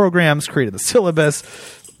 Set up the programs. Created the syllabus.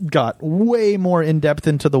 Got way more in depth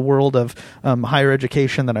into the world of higher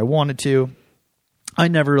education than I wanted to. I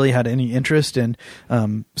never really had any interest in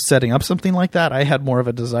setting up something like that. I had more of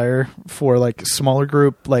a desire for like smaller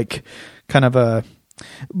group, like kind of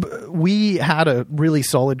we had a really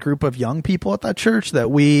solid group of young people at that church that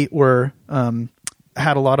we were,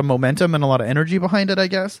 had a lot of momentum and a lot of energy behind it, I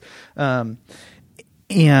guess. And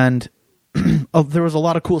there was a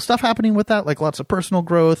lot of cool stuff happening with that, like lots of personal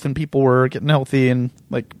growth, and people were getting healthy and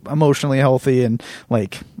like emotionally healthy, and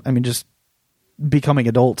like, I mean, just becoming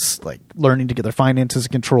adults, like learning to get their finances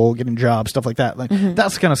in control, getting jobs, stuff like that. Like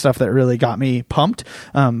that's the kind of stuff that really got me pumped.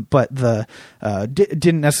 But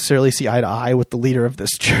didn't necessarily see eye to eye with the leader of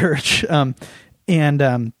this church.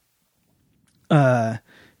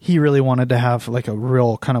 He really wanted to have like a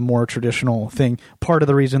real kind of more traditional thing. Part of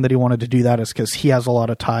the reason that he wanted to do that is because he has a lot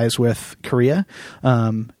of ties with Korea.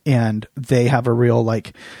 And they have a real,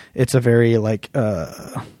 like, it's a very like,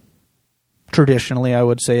 traditionally, I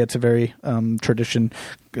would say it's a very tradition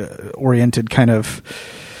oriented kind of,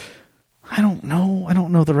 I don't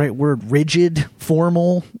know the right word, rigid,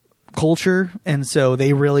 formal culture. And so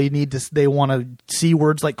they really they want to see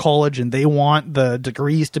words like college, and they want the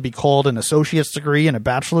degrees to be called an associate's degree and a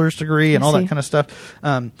bachelor's degree and all that kind of stuff.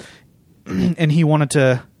 And he wanted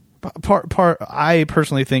to, I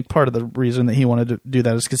personally think part of the reason that he wanted to do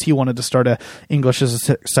that is because he wanted to start a English as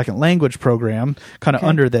a second language program kind of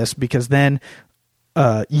under this, because then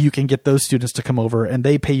you can get those students to come over and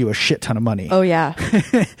they pay you a shit ton of money. Oh yeah.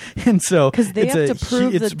 And so because they have to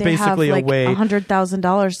prove that they have like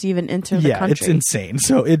 $100,000 to even enter the country. It's insane.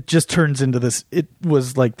 So it just turns into this, it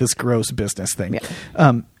was like this gross business thing.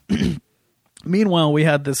 Yeah. Meanwhile, we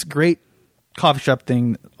had this great coffee shop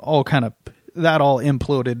thing all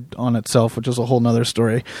imploded on itself, which is a whole nother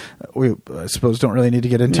story we, I suppose, don't really need to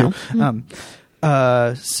get into. No.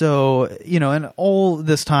 So, and all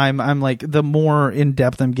this time, I'm like, the more in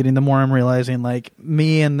depth I'm getting, the more I'm realizing, like,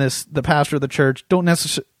 me and the pastor of the church don't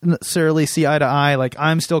necessarily see eye to eye. Like,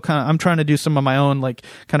 I'm still I'm trying to do some of my own, like,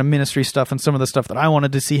 kind of ministry stuff and some of the stuff that I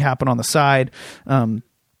wanted to see happen on the side.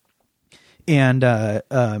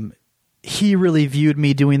 He really viewed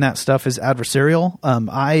me doing that stuff as adversarial.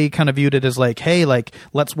 I kind of viewed it as like, hey, like,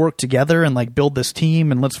 let's work together and like build this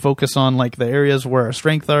team, and let's focus on like the areas where our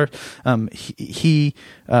strengths are. He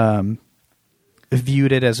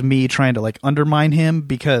viewed it as me trying to like undermine him,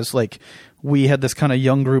 because like we had this kind of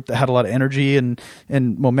young group that had a lot of energy and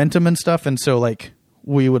momentum and stuff. And so like,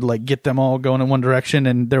 we would like get them all going in one direction,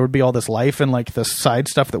 and there would be all this life and like the side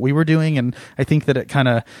stuff that we were doing. And I think that it kind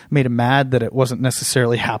of made him mad that it wasn't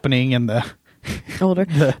necessarily happening in the older,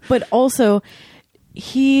 but also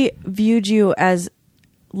he viewed you as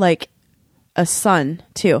like a son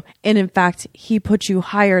too. And in fact, he put you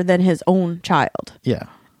higher than his own child. Yeah.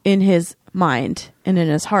 In his mind and in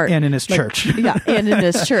his heart and in his church. Yeah. And in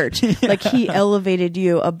his church. Yeah. Like he elevated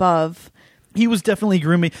you above. He was definitely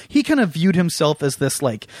grooming. He kind of viewed himself as this,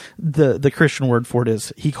 like, the Christian word for it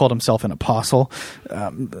is, he called himself an apostle,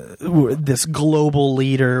 this global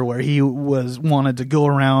leader where he wanted to go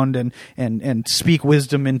around and speak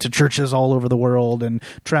wisdom into churches all over the world and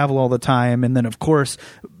travel all the time. And then, of course,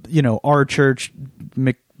 our church,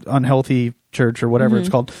 Unhealthy Church or whatever it's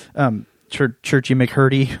called, Churchy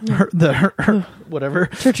McHurdy, whatever.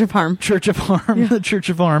 Church of Harm. Yeah. The Church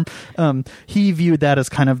of Harm. He viewed that as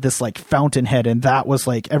kind of this like fountainhead, and that was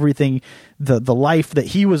like everything, the life that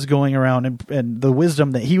he was going around and the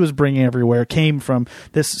wisdom that he was bringing everywhere came from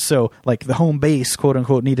this. So like the home base, quote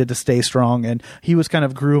unquote, needed to stay strong, and he was kind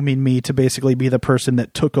of grooming me to basically be the person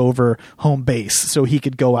that took over home base so he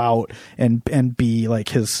could go out and be like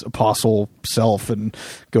his apostle self and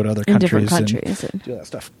go to other countries and do that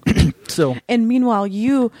stuff. So, and meanwhile,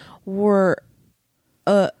 you were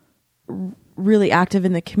really active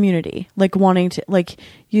in the community, like wanting to, like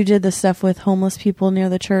you did the stuff with homeless people near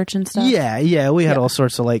the church and stuff. Yeah, we had all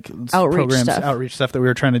sorts of like outreach stuff that we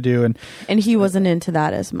were trying to do, and he wasn't into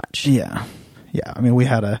that as much. Yeah. I mean, we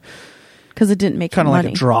had because it didn't make kind of money.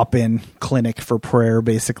 like a drop-in clinic for prayer,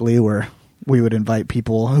 basically, where we would invite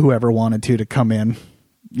people, whoever wanted to come in,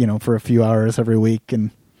 for a few hours every week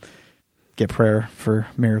and get prayer for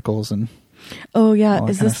miracles and. Oh yeah,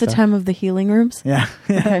 is this the time of the healing rooms? Yeah.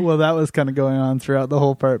 Okay. Well, that was kind of going on throughout the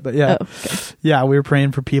whole part, but yeah. Oh, okay. Yeah, we were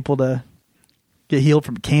praying for people to get healed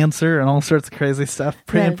from cancer and all sorts of crazy stuff,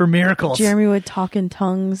 praying for miracles. Jeremy would talk in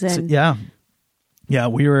tongues and yeah,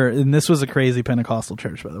 we were, and this was a crazy Pentecostal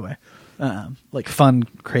church, by the way. Like fun,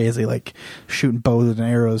 crazy, like shooting bows and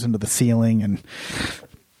arrows into the ceiling and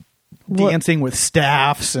dancing with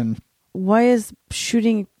staffs and. Why is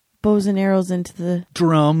shooting bows and arrows into the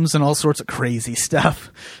drums and all sorts of crazy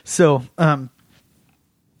stuff? So,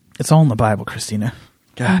 it's all in the Bible, Christina.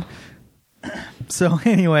 God. So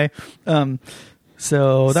anyway,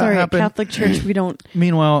 so that Sorry, happened. at Catholic Church we don't.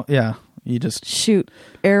 Meanwhile, yeah, you just shoot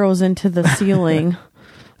arrows into the ceiling.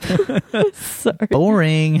 Sorry.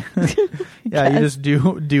 Boring. Yeah, you just do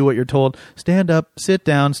what you're told. Stand up, sit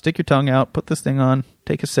down, stick your tongue out, put this thing on,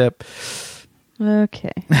 take a sip.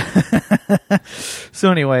 Okay.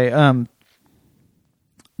 So anyway,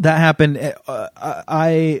 that happened.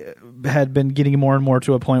 I had been getting more and more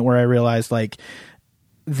to a point where I realized like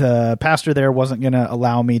the pastor there wasn't going to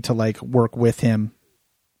allow me to like work with him.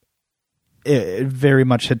 It very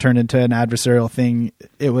much had turned into an adversarial thing.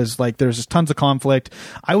 It was like there's just tons of conflict.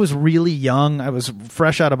 I was really young. I was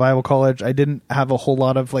fresh out of Bible college. I didn't have a whole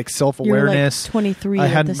lot of like self-awareness. You were like 23. I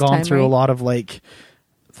hadn't gone through a lot of like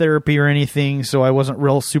therapy or anything, so I wasn't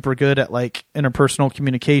real super good at like interpersonal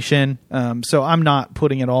communication. So I'm not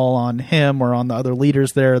putting it all on him or on the other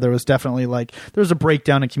leaders there. There was definitely like there was a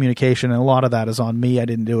breakdown in communication, and a lot of that is on me. I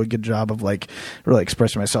didn't do a good job of like really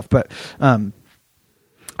expressing myself, but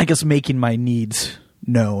I guess making my needs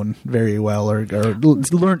known very well, or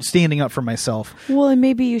learn standing up for myself. Well, and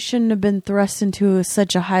maybe you shouldn't have been thrust into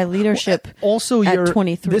such a high leadership. Also, at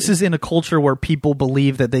 23. This is in a culture where people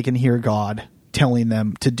believe that they can hear God telling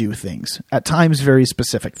them to do things, at times very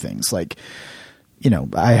specific things. Like,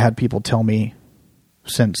 I had people tell me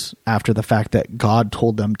since after the fact that God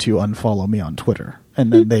told them to unfollow me on Twitter,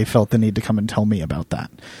 and then they felt the need to come and tell me about that.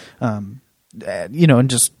 And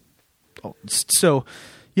just so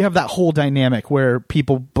you have that whole dynamic where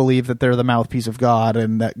people believe that they're the mouthpiece of God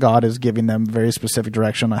and that God is giving them very specific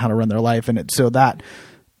direction on how to run their life. And so that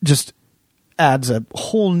just adds a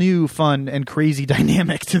whole new fun and crazy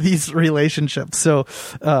dynamic to these relationships. So,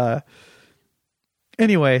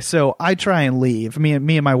 anyway, so I try and leave. Me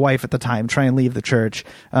and my wife at the time try and leave the church,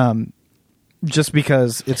 just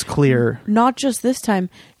because it's clear. Not just this time.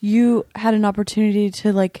 You had an opportunity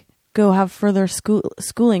to like go have further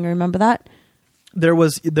schooling. Remember that? There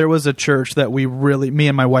was a church that me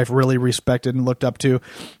and my wife really respected and looked up to,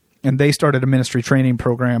 and they started a ministry training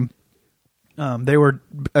program. They were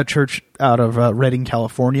a church out of Redding,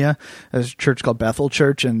 California. There's a church called Bethel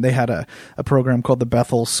Church, and they had a program called the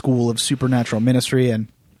Bethel School of Supernatural Ministry, and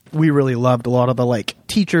we really loved a lot of the like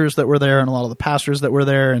teachers that were there and a lot of the pastors that were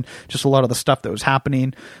there and just a lot of the stuff that was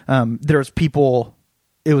happening. There's people.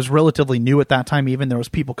 It was relatively new at that time. Even there was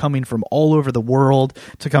people coming from all over the world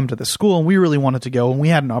to come to the school, and we really wanted to go, and we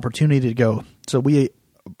had an opportunity to go. So we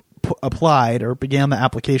applied or began the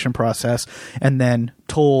application process, and then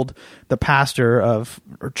told the pastor of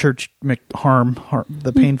Church McHarm,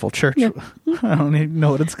 the Painful Church. Yeah. I don't even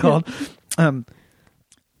know what it's called. Yeah.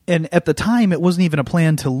 And at the time, it wasn't even a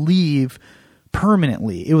plan to leave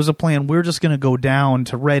permanently. It was a plan. We're just going to go down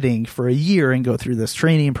to Redding for a year and go through this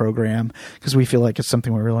training program because we feel like it's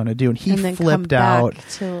something we really want to do. And he flipped out,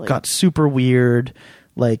 got super weird,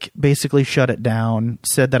 like basically shut it down,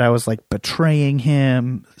 said that I was like betraying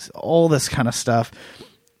him, all this kind of stuff.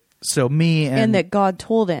 So and that God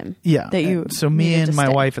told him, that you. So me and my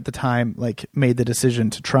wife at the time like made the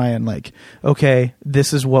decision to try and like, okay,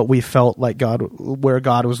 this is what we felt like where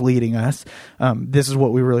God was leading us. This is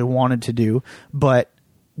what we really wanted to do, but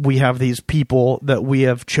we have these people that we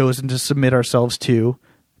have chosen to submit ourselves to,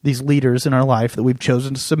 these leaders in our life that we've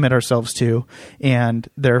chosen to submit ourselves to, and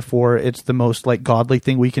therefore it's the most like godly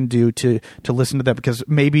thing we can do to listen to them, because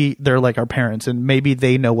maybe they're like our parents and maybe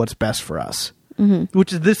they know what's best for us.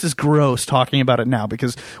 Mm-hmm. This is gross talking about it now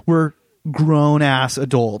because we're grown ass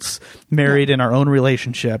adults married in our own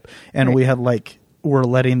relationship, and we had we're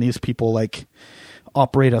letting these people like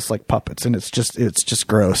operate us like puppets, and it's just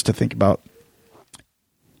gross to think about.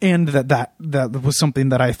 And that was something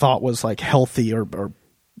that I thought was like healthy or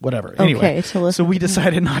whatever. Anyway, to listen so we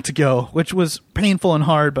decided not to go, which was painful and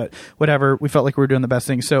hard, but whatever. We felt like we were doing the best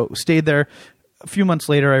thing. So stayed there. A few months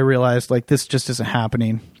later, I realized like this just isn't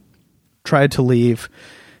happening. Tried to leave.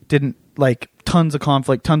 Didn't, like, tons of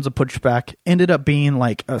conflict, tons of pushback. Ended up being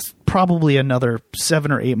like probably another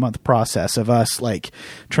 7 or 8 month process of us like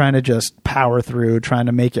trying to just power through, trying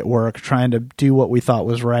to make it work, trying to do what we thought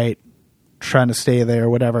was right, trying to stay there,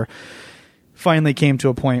 whatever. Finally came to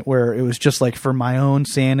a point where it was just like for my own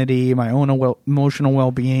sanity, my own emotional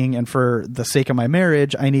well-being, and for the sake of my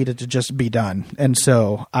marriage, I needed to just be done. And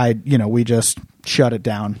so we just shut it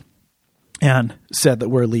down and said that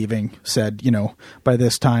we're leaving, said, by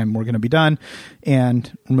this time we're going to be done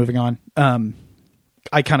and we're moving on.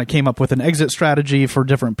 I kind of came up with an exit strategy for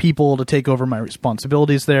different people to take over my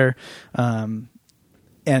responsibilities there. And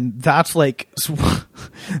that's like,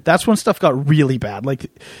 that's when stuff got really bad. Like,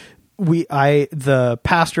 the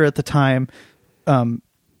pastor at the time,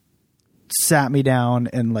 sat me down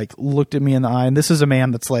and like looked at me in the eye. And this is a man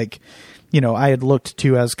that's like, I had looked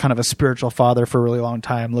to as kind of a spiritual father for a really long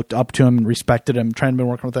time, looked up to him and respected him, trying to be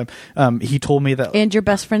working with him. He told me that. And your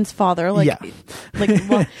best friend's father, like, yeah.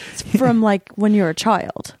 From like when you were a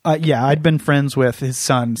child. Yeah. I'd been friends with his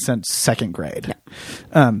son since second grade.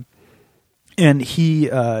 Yeah. And he,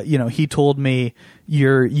 he told me,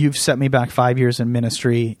 you've set me back 5 years in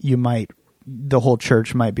ministry. The whole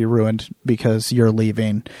church might be ruined because you're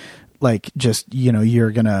leaving. Like, just,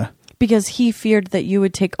 you're gonna. Because he feared that you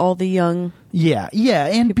would take all the young. Yeah.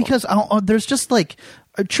 And people. Because there's just like,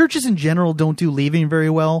 churches in general don't do leaving very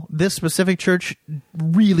well. This specific church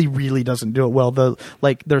really, really doesn't do it well.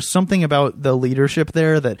 There's something about the leadership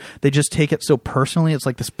there that they just take it so personally. It's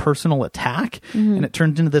like this personal attack, and it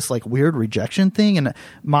turns into this like weird rejection thing. And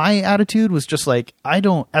my attitude was just like,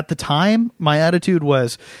 at the time, my attitude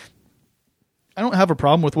was, I don't have a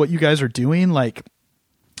problem with what you guys are doing. Like,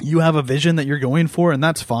 you have a vision that you're going for, and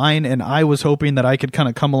that's fine. And I was hoping that I could kind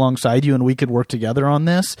of come alongside you and we could work together on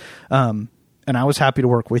this. And I was happy to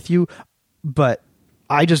work with you, but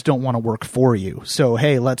I just don't want to work for you. So,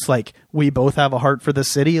 hey, we both have a heart for the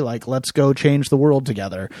city. Like, let's go change the world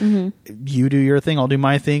together. Mm-hmm. You do your thing. I'll do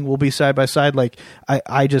my thing. We'll be side by side. Like,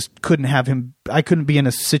 I just couldn't have him. I couldn't be in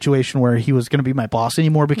a situation where he was going to be my boss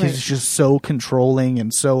anymore because he's just so controlling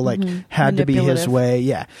and so like had to be his way.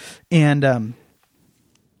 Yeah. And,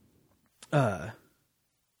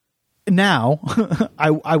 now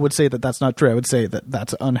I would say that that's not true. I would say that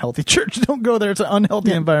that's an unhealthy church. Don't go there. It's an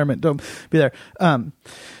unhealthy environment. Don't be there.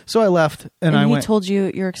 So I left and I went. He told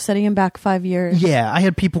you you're setting him back 5 years. Yeah. I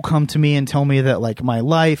had people come to me and tell me that like my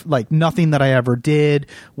life, like nothing that I ever did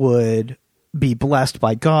would be blessed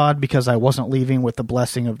by God because I wasn't leaving with the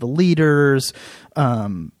blessing of the leaders.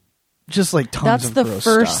 Just like tons of gross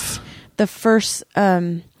stuff. The first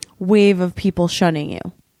wave of people shunning you.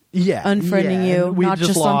 Yeah, unfriending you, not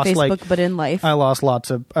just on Facebook, but in life. I lost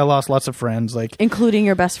lots of friends, like including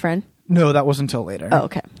your best friend. No, that wasn't until later. Oh,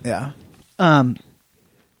 okay. Yeah.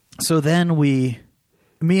 So then me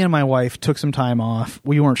and my wife took some time off.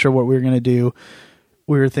 We weren't sure what we were going to do.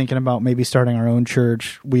 We were thinking about maybe starting our own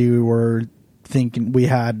church. We were thinking we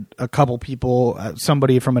had a couple people,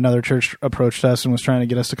 somebody from another church approached us and was trying to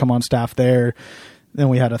get us to come on staff there. Then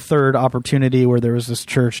we had a third opportunity where there was this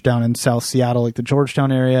church down in South Seattle, like the Georgetown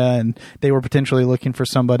area, and they were potentially looking for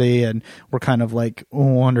somebody, and we're kind of like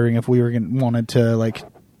wondering if we wanted to like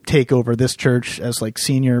take over this church as like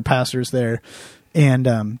senior pastors there.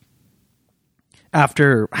 And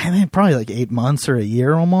after probably like 8 months or a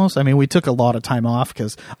year almost, I mean, we took a lot of time off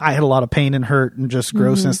because I had a lot of pain and hurt and just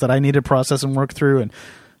grossness that I needed to process and work through, and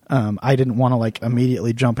I didn't want to like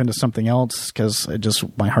immediately jump into something else because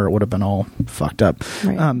my heart would have been all fucked up.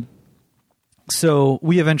 Right. So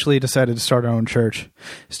we eventually decided to start our own church.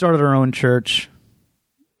 Started our own church.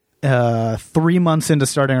 3 months into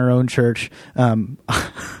starting our own church,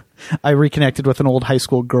 I reconnected with an old high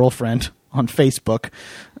school girlfriend on Facebook.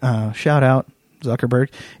 Shout out Zuckerberg,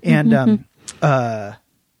 and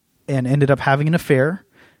ended up having an affair.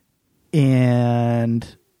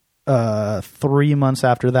 And 3 months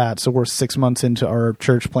after that, so we're 6 months into our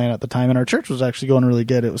church plan at the time, and our church was actually going really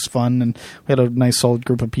good. It was fun, and we had a nice solid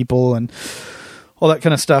group of people and all that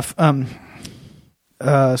kind of stuff.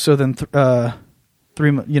 So then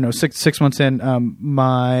 6 months in,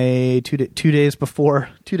 my 2 days before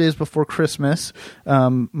Christmas,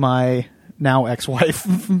 my now ex-wife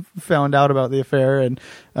found out about the affair, and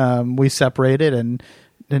we separated and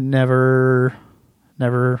never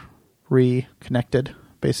reconnected,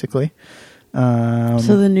 basically.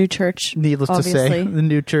 So the new church, needless to say, the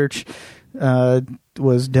new church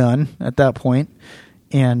was done at that point.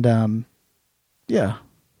 And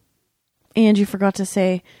And you forgot to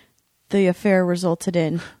say the affair resulted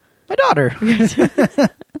in my daughter.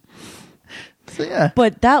 So yeah.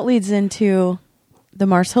 But that leads into the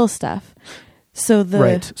Mars Hill stuff. So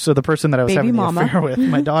the person that I was having mama. the affair with,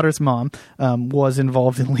 my daughter's mom, was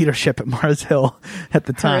involved in leadership at Mars Hill at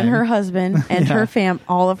the time. Her and her husband and her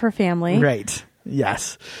all of her family. Right.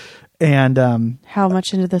 Yes. And how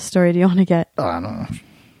much into this story do you want to get? I don't know.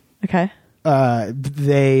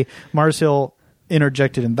 Okay. Mars Hill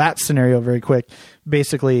interjected in that scenario very quick,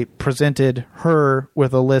 basically presented her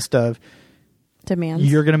with a list of demands.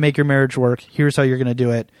 You're going to make your marriage work. Here's how you're going to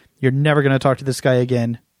do it. You're never going to talk to this guy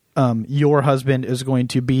again. Your husband is going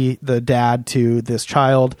to be the dad to this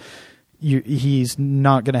child. He's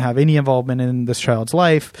not going to have any involvement in this child's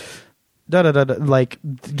life. Like,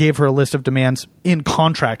 gave her a list of demands in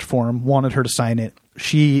contract form, wanted her to sign it.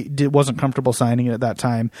 She wasn't comfortable signing it at that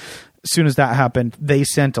time. As soon as that happened, they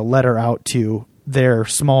sent a letter out to their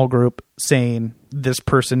small group saying this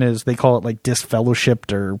person is, they call it like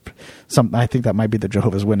disfellowshipped or something. I think that might be the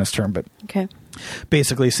Jehovah's Witness term, but okay.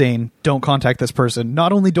 Basically saying don't contact this person.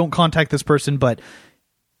 Not only don't contact this person, but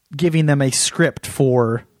giving them a script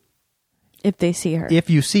for if they see her. If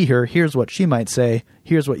you see her, here's what she might say.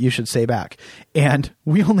 Here's what you should say back. And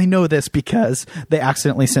we only know this because they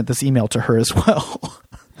accidentally sent this email to her as well.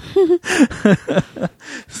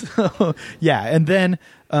 So yeah, and then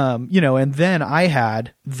and then I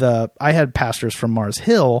had pastors from Mars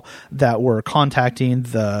Hill that were contacting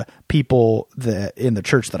the people in the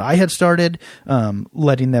church that I had started,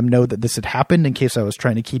 letting them know that this had happened in case I was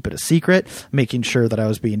trying to keep it a secret, making sure that I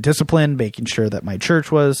was being disciplined, making sure that my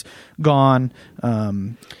church was gone.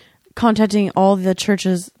 Contacting all the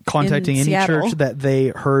churches, contacting in any Seattle. church that they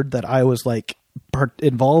heard that I was like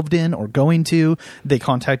involved in or going to. They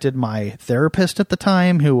contacted my therapist at the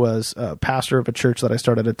time, who was a pastor of a church that I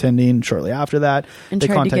started attending shortly after that. And they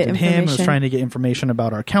contacted him and was trying to get information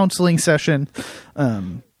about our counseling session. I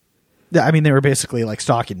mean, they were basically like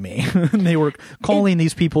stalking me. They were calling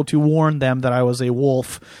these people to warn them that I was a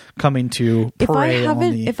wolf coming to prey on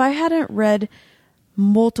the... If I hadn't read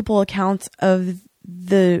multiple accounts of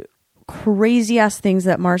the crazy ass things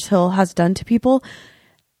that Mars Hill has done to people,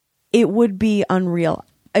 it would be unreal.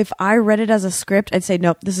 If I read it as a script, I'd say,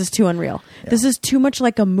 nope, this is too unreal. Yeah. This is too much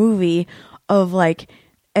like a movie of like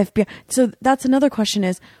FBI. So that's another question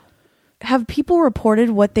is, have people reported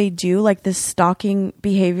what they do, like this stalking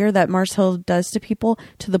behavior that Mars Hill does to people,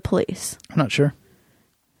 to the police? I'm not sure.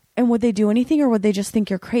 And would they do anything, or would they just think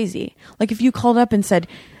you're crazy? Like if you called up and said,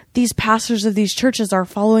 these pastors of these churches are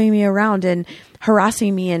following me around and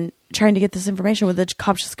harassing me and trying to get this information, would the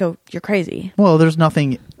cops just go, you're crazy? Well, there's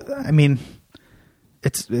nothing. I mean,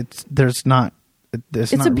 it's not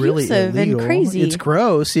abusive really illegal. And crazy. It's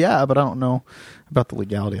gross, yeah, but I don't know about the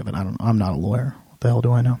legality of it. I'm not a lawyer. What the hell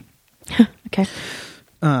do I know? Okay.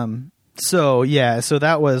 So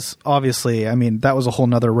that was obviously, I mean, that was a whole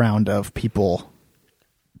nother round of people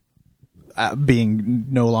being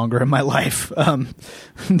no longer in my life.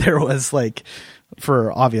 There was like,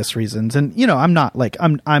 for obvious reasons, and I'm not like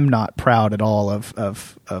I'm not proud at all of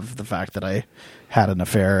the fact that I had an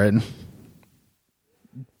affair and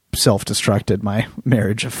self-destructed my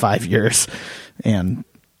marriage of 5 years and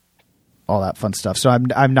all that fun stuff. So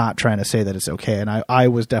I'm not trying to say that it's okay, and I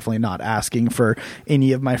was definitely not asking for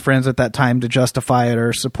any of my friends at that time to justify it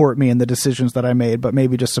or support me in the decisions that I made, but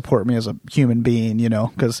maybe just support me as a human being,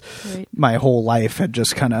 because my whole life had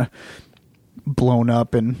just kind of blown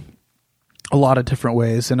up in a lot of different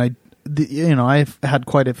ways. And I had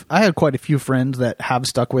quite a few friends that have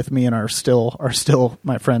stuck with me and are still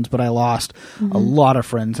my friends, but I lost a lot of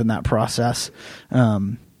friends in that process.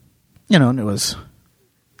 And it was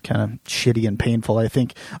kind of shitty and painful. I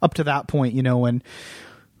think up to that point, when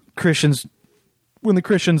the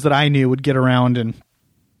Christians that I knew would get around and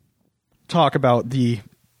talk about the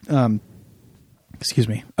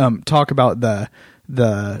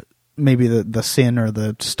maybe the sin or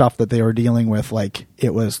the stuff that they were dealing with, like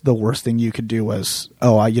it was the worst thing you could do was,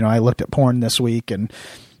 I looked at porn this week and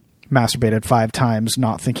masturbated 5 times,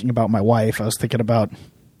 not thinking about my wife. I was thinking about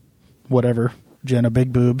whatever, Jenna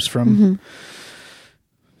Big Boobs from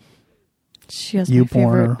she has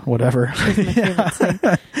YouPorn or whatever. She has my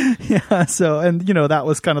favorite thing. Yeah. So, and that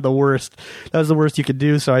was kind of the worst. That was the worst you could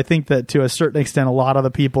do. So I think that to a certain extent, a lot of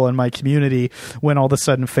the people in my community, when all of a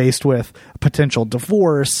sudden faced with potential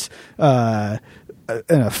divorce, an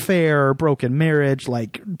affair, broken marriage,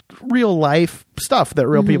 like real life stuff that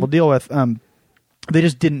real people deal with, they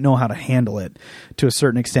just didn't know how to handle it to a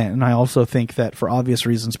certain extent. And I also think that for obvious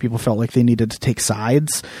reasons, people felt like they needed to take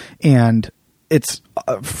sides, and it's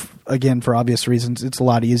again, for obvious reasons, it's a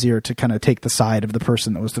lot easier to kind of take the side of the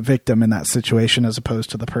person that was the victim in that situation as opposed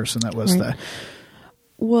to the person that was the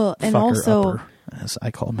and fucker also upper, as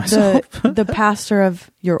I call myself. the pastor of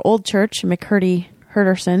your old church, McCurdy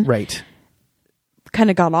Herderson, right, kind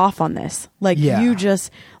of got off on this. Like, you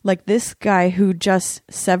just, like, this guy who just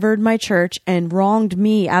severed my church and wronged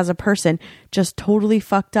me as a person just totally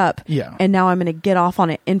fucked up. Yeah. And now I'm going to get off on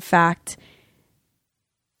it. In fact,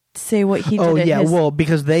 say what he did. Oh, yeah. Well,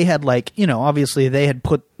 because they had, like, you know, obviously they had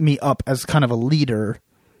put me up as kind of a leader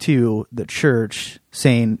to the church,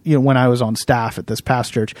 saying, you know, when I was on staff at this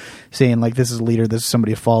past church, saying, like, this is a leader, this is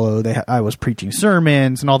somebody to follow. I was preaching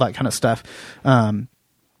sermons and all that kind of stuff.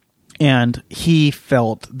 And he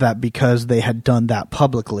felt that because they had done that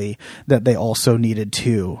publicly, that they also needed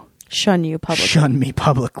to shun me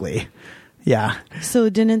publicly. Yeah. So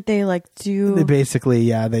didn't they, like, They basically,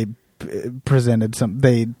 they presented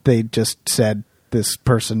they just said this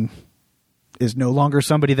person is no longer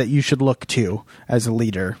somebody that you should look to as a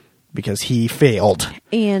leader because he failed.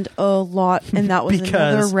 And that was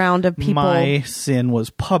another round of people. My sin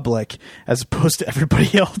was public as opposed to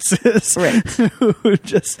everybody else's, right? Who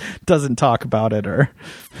just doesn't talk about it or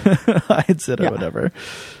hides it or whatever.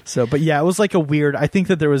 So, but yeah, it was like a weird, I think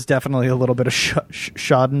that there was definitely a little bit of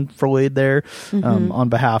schadenfreude there on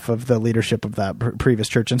behalf of the leadership of that previous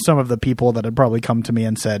church. And some of the people that had probably come to me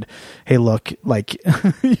and said, hey, look, like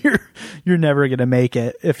you're never going to make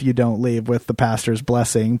it if you don't leave with the pastor's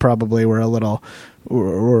blessing. Probably were a little,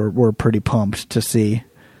 were pretty pumped to see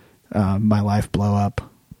my life blow up.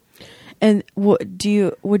 And would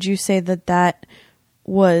you say that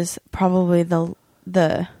was probably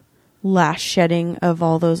the last shedding of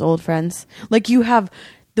all those old friends? Like, you have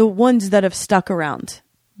the ones that have stuck around.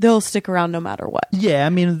 They'll stick around no matter what. Yeah, I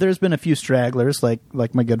mean, there's been a few stragglers, like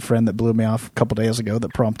my good friend that blew me off a couple days ago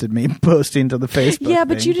that prompted me posting to the Facebook. Yeah,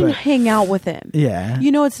 but you didn't hang out with him. Yeah.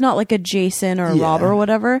 You know, it's not like a Jason or a Rob or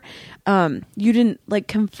whatever. You didn't, like,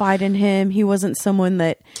 confide in him. He wasn't someone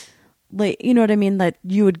that, like, you know what I mean, that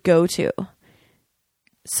you would go to.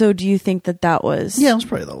 So do you think that was... Yeah, it was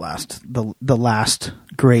probably the last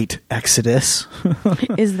great exodus.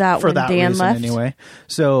 Is that for when that Dan reason, left? anyway.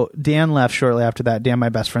 So Dan left shortly after that. Dan, my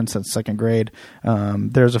best friend since second grade.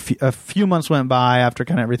 There's a few months went by after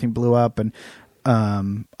kind of everything blew up, and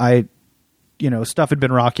stuff had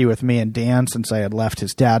been rocky with me and Dan since I had left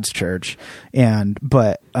his dad's church.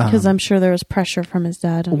 But because I'm sure there was pressure from his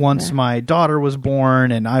dad. Once my daughter was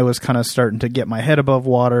born and I was kind of starting to get my head above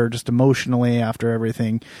water just emotionally after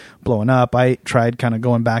everything blowing up, I tried kind of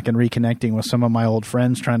going back and reconnecting with some of my old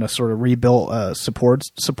friends, trying to sort of rebuild a support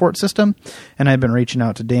system. And I'd been reaching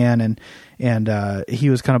out to Dan, and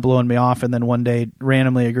he was kind of blowing me off, and then one day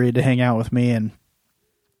randomly agreed to hang out with me and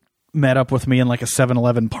met up with me in like a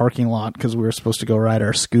 7-Eleven parking lot because we were supposed to go ride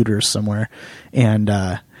our scooters somewhere. And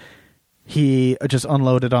he just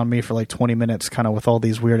unloaded on me for like 20 minutes kind of with all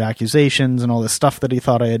these weird accusations and all this stuff that he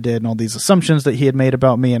thought I had did and all these assumptions that he had made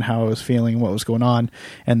about me and how I was feeling and what was going on.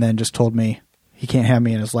 And then just told me he can't have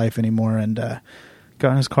me in his life anymore, and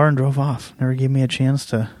got in his car and drove off. Never gave me a chance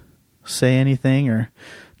to say anything or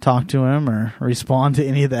talk to him or respond to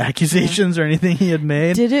any of the accusations or anything he had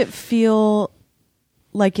made. Did it feel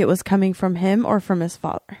like it was coming from him or from his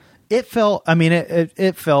father? It felt,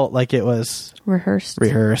 it felt like it was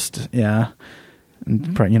rehearsed. Yeah.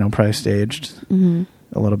 And probably staged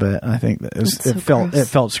a little bit. I think that it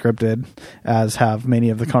felt scripted, as have many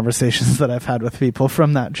of the conversations that I've had with people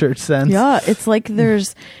from that church since. Yeah. It's like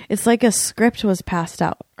a script was passed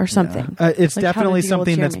out or something. Yeah. It's like definitely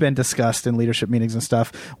something that's been discussed in leadership meetings and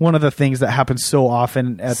stuff. One of the things that happens so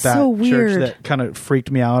often at that church that kind of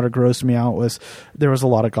freaked me out or grossed me out was there was a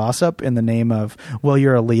lot of gossip in the name of, well,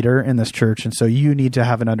 you're a leader in this church, and so you need to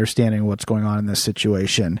have an understanding of what's going on in this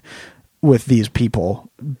situation with these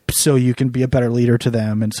people so you can be a better leader to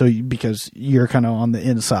them, and so because you're kind of on the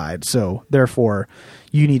inside, so therefore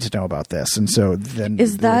you need to know about this. And so then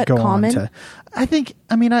is that common?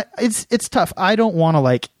 It's tough. I don't want to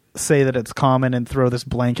like say that it's common and throw this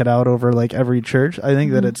blanket out over like every church. I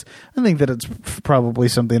think that it's probably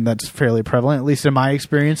something that's fairly prevalent, at least in my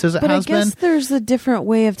experiences. But I guess there's a different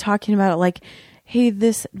way of talking about it. Like, hey,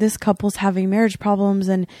 this couple's having marriage problems,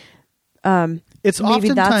 and it's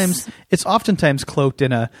oftentimes cloaked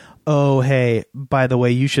in a, oh, hey, by the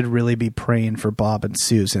way, you should really be praying for Bob and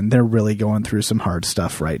Susan. They're really going through some hard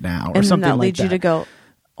stuff right now, or and something then that like leads that. you to go,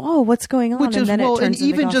 oh, what's going on? Which is, and then it turns and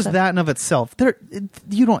even into just gossip. that in of itself,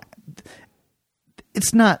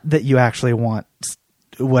 it's not that you actually want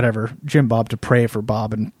whatever Jim Bob to pray for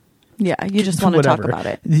Bob and Yeah, you just want to talk about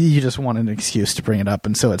it. You just want an excuse to bring it up.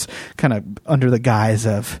 And so it's kind of under the guise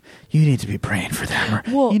of, you need to be praying for them. Or,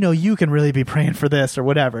 well, you can really be praying for this or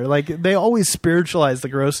whatever. Like, they always spiritualize the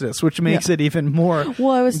grossness, which makes it even more Well,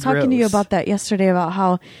 I was talking to you about that yesterday, about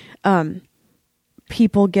how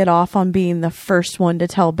people get off on being the first one to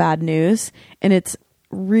tell bad news. And it's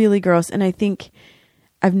really gross. And I think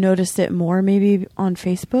I've noticed it more maybe on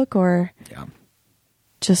Facebook or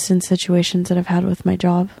just in situations that I've had with my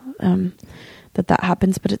job, that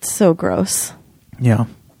happens, but it's so gross. Yeah.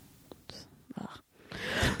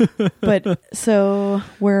 But so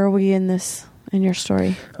where are we in your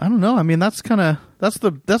story? I don't know. I mean, that's the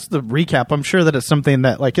recap. I'm sure that it's something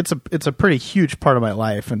that, like, it's a pretty huge part of my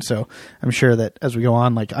life. And so I'm sure that as we go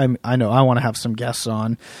on, like, I know I want to have some guests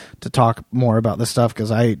on to talk more about this stuff,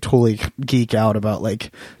 because I totally geek out about,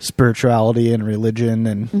 like, spirituality and religion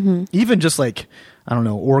and even just, like, I don't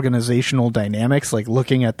know, organizational dynamics, like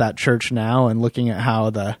looking at that church now and looking at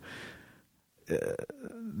how the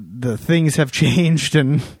things have changed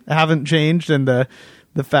and haven't changed, and the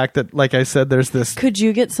fact that, like I said, there's this. Could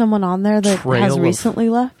you get someone on there that has recently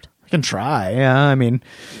left? I can try. Yeah, I mean,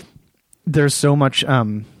 there's so much.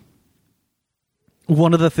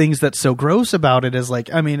 One of the things that's so gross about it is,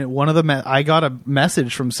 like, I mean, I got a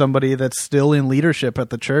message from somebody that's still in leadership at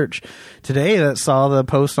the church today that saw the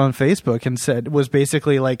post on Facebook and was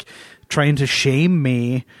basically like trying to shame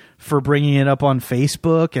me for bringing it up on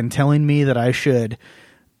Facebook and telling me that and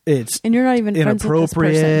you're not even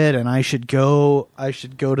inappropriate, and I should go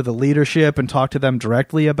to the leadership and talk to them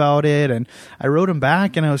directly about it. And I wrote him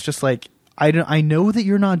back, and I was just like, I know that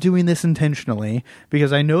you're not doing this intentionally,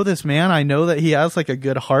 because I know this man. I know that he has, like, a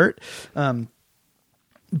good heart.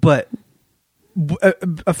 But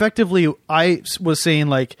effectively, I was saying,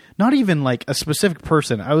 like, not even like a specific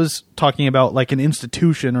person. I was talking about, like, an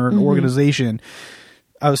institution or an organization.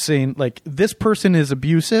 I was saying, like, this person is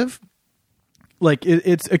abusive. Like,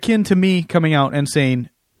 it's akin to me coming out and saying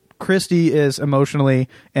Christy is emotionally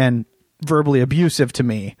and verbally abusive to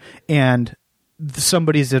me, and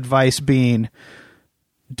somebody's advice being,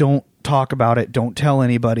 don't talk about it, don't tell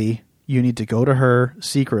anybody. You need to go to her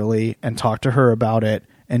secretly and talk to her about it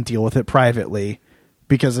and deal with it privately,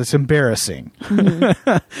 because it's embarrassing.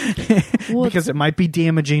 Because it might be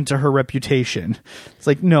damaging to her reputation. It's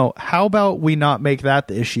like, no, how about we not make that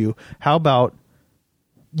the issue? How about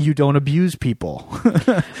you don't abuse people?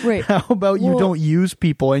 Right. How about you don't use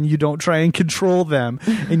people, and you don't try and control them,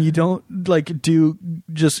 and you don't, like, do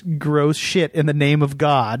just gross shit in the name of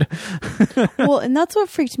God? Well, and that's what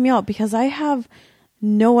freaked me out, because I have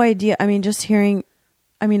no idea. I mean,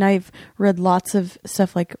 I've read lots of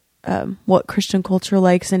stuff, like what Christian culture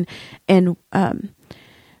likes, and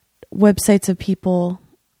websites of people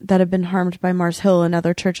that have been harmed by Mars Hill and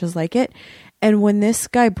other churches like it. And when this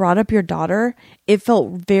guy brought up your daughter, it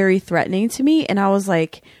felt very threatening to me. And I was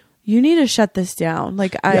like, you need to shut this down.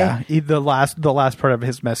 Like, the last part of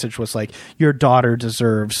his message was like, your daughter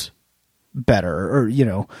deserves better, or, you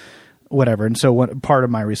know, whatever. And so part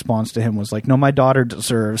of my response to him was like, no, my daughter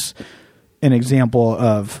deserves an example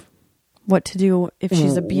of what to do if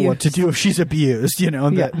she's abused. You know,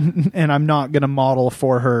 and I'm not going to model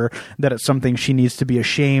for her that it's something she needs to be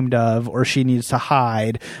ashamed of, or she needs to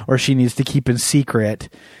hide, or she needs to keep in secret,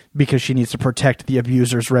 because she needs to protect the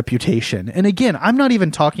abuser's reputation. And again, I'm not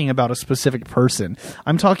even talking about a specific person.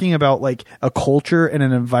 I'm talking about, like, a culture and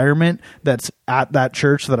an environment that's at that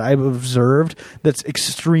church that I've observed that's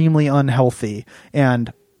extremely unhealthy.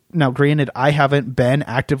 And now, granted, I haven't been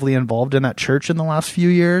actively involved in that church in the last few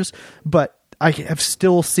years, but I have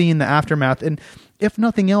still seen the aftermath. And if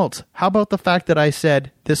nothing else, how about the fact that I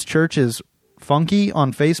said this church is funky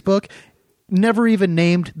on Facebook, never even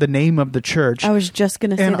named the name of the church? I was just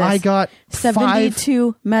going to say and this. I got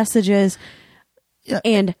 72 messages,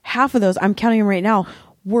 and half of those, I'm counting them right now,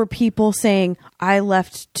 were people saying, I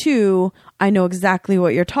left too. I know exactly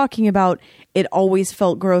what you're talking about. It always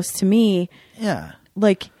felt gross to me. Yeah.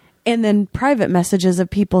 Like, and then private messages of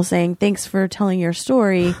people saying, thanks for telling your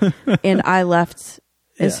story. And I left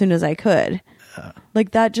as soon as I could.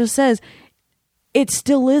 Like, that just says it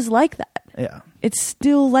still is like that. Yeah. It's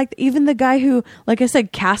still like, even the guy who, like I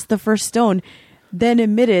said, cast the first stone, then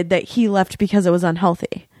admitted that he left because it was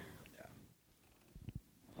unhealthy. Yeah.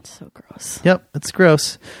 It's so gross. Yep. It's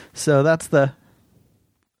gross. So that's the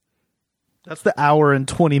hour and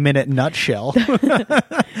 20-minute nutshell.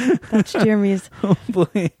 That's Jeremy's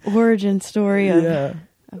origin story of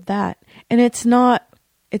that. And it's not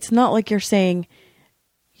like you're saying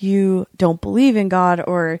you don't believe in God,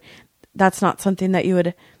 or that's not something that you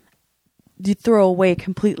throw away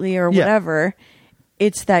completely or whatever.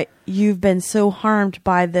 it's that you've been so harmed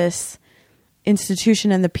by this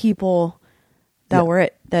institution and the people that were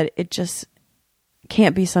it, that it just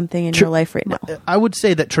can't be something in your life right now. I would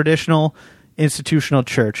say that traditional institutional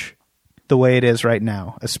church, the way it is right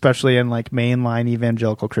now, especially in like mainline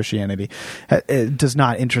evangelical Christianity, it does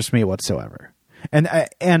not interest me whatsoever. And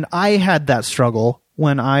I had that struggle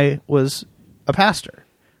when I was a pastor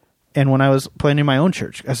and when I was planning my own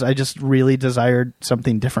church, because I just really desired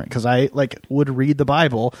something different, because I like would read the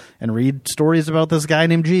Bible and read stories about this guy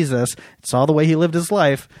named Jesus, saw the way he lived his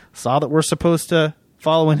life, saw that we're supposed to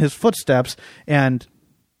follow in his footsteps, and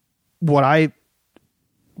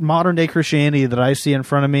modern day Christianity that I see in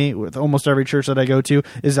front of me with almost every church that I go to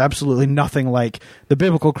is absolutely nothing like the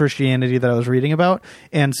biblical Christianity that I was reading about.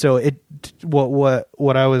 And so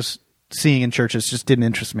what I was seeing in churches just didn't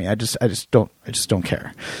interest me. I just don't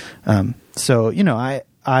care. So, you know,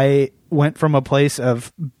 I went from a place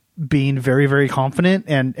of being very, very confident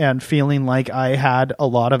and feeling like I had a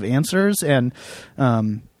lot of answers and,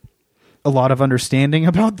 a lot of understanding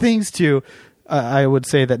about things to, I would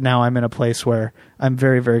say that now I'm in a place where I'm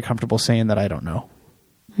very, very comfortable saying that I don't know.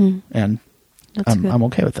 And I'm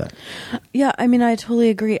okay with that. Yeah. I mean, I totally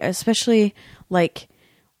agree, especially like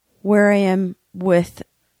where I am with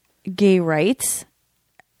gay rights,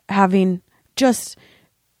 having just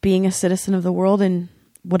being a citizen of the world and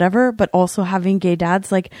whatever, but also having gay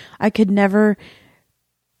dads. Like I could never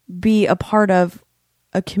be a part of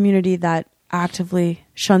a community that actively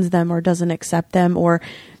shuns them or doesn't accept them or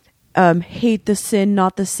hate the sin,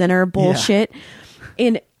 not the sinner bullshit. Yeah.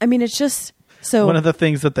 And I mean, it's just so. One of the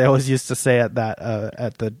things that they always used to say at that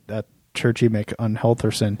at Church Emic on Health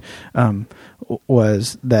or Sin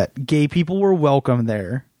was that gay people were welcome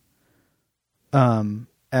there,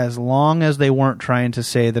 as long as they weren't trying to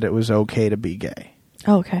say that it was okay to be gay.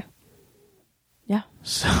 Oh, okay. Yeah.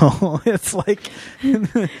 So it's like,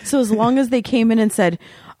 so as long as they came in and said,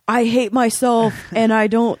 I hate myself and I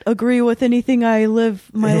don't agree with anything, I live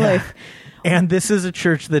my life. And this is a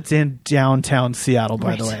church that's in downtown Seattle,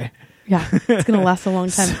 by the way. Yeah, it's going to last a long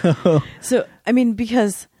time. So, I mean,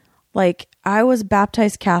 because like I was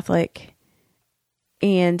baptized Catholic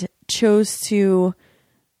and chose to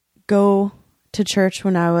go to church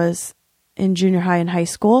when I was in junior high and high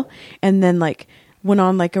school, and then like went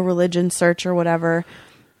on like a religion search or whatever,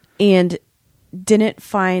 and didn't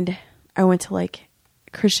find, I went to like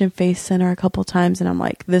Christian Faith Center a couple times, and I'm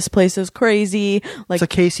like, this place is crazy. Like, so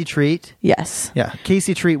Casey Treat. Yes. Yeah.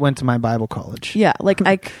 Casey Treat went to my Bible college. Yeah.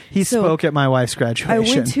 Like he spoke at my wife's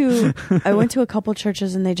graduation. I went to a couple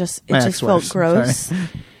churches and it just felt gross. Sorry.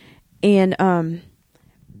 And,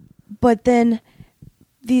 but then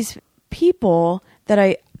these people that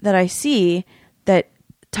I see that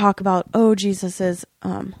talk about, oh, Jesus is,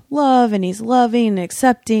 love and he's loving and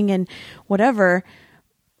accepting and whatever,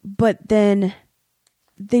 but then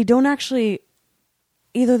they don't actually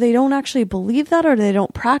believe that or they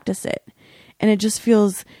don't practice it. And it just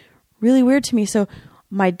feels really weird to me. So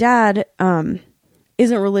my dad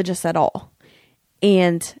isn't religious at all.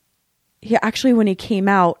 And he actually, when he came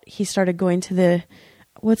out, he started going to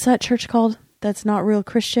what's that church called? That's not real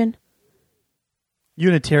Christian.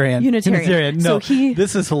 Unitarian. No, so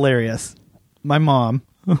this is hilarious. My mom,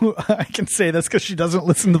 I can say this because she doesn't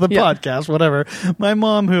listen to the podcast, whatever. My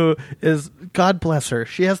mom, who is, God bless her,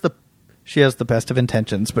 she has the best of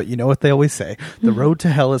intentions, but you know what they always say, the road to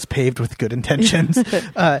hell is paved with good intentions,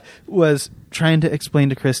 was trying to explain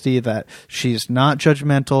to Christy that she's not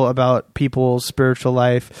judgmental about people's spiritual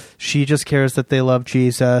life. She just cares that they love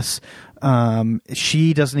Jesus.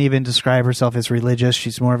 She doesn't even describe herself as religious.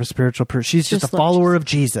 She's more of a spiritual person. She's just a follower of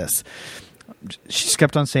Jesus. She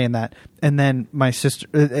kept on saying that. And then my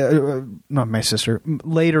sister, not my sister,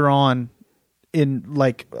 later on in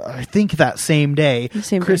like, I think that same day,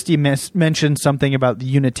 Christy mentioned something about the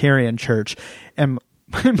Unitarian church. And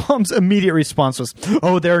my mom's immediate response was,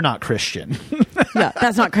 oh, they're not Christian. Yeah,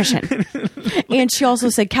 that's not Christian. And she also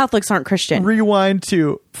said Catholics aren't Christian. Rewind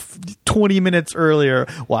to 20 minutes earlier.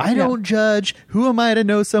 Well, I don't judge. Who am I to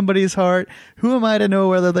know somebody's heart? Who am I to know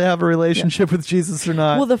whether they have a relationship with Jesus or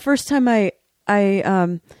not? Well, the first time I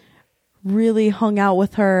really hung out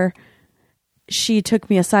with her, she took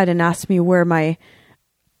me aside and asked me what's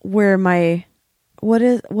the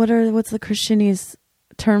Christianese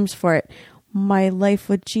terms for it? My life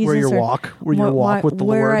with Jesus, where your walk with the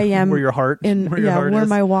Lord, where I am, where your heart, where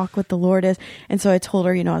my walk with the Lord is. And so I told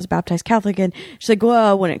her, I was baptized Catholic, and she's like,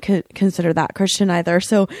 well, I wouldn't consider that Christian either.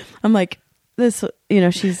 So I'm like, this,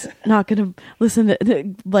 she's not going to listen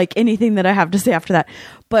to like anything that I have to say after that.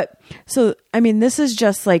 But so, I mean, this is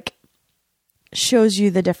just like shows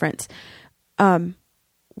you the difference.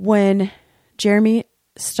 When Jeremy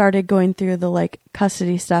started going through the like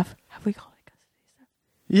custody stuff. Have we called it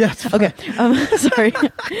custody stuff? Yes. Okay. Sorry.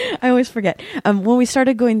 I always forget. When we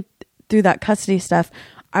started going through that custody stuff,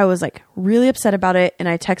 I was like really upset about it. And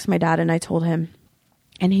I texted my dad and I told him,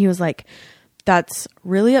 and he was like, that's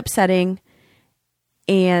really upsetting.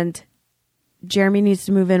 And Jeremy needs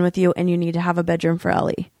to move in with you and you need to have a bedroom for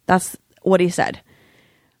Ellie. That's what he said.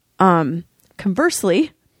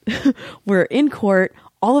 Conversely, we're in court.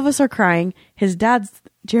 All of us are crying.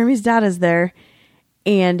 Jeremy's dad is there,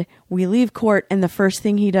 and we leave court. And the first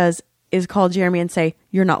thing he does is call Jeremy and say,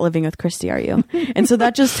 "You're not living with Christy, are you?" And so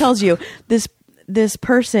that just tells you this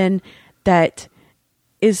person that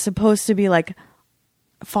is supposed to be like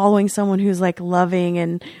following someone who's like loving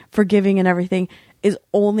and forgiving and everything is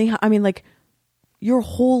only, I mean, like your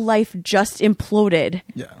whole life just imploded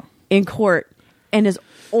in court, and his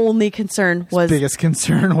only concern was biggest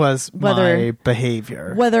concern was my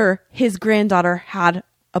behavior, whether his granddaughter had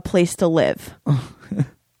a place to live.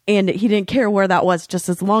 And he didn't care where that was, just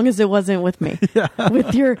as long as it wasn't with me,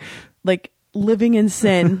 with your like living in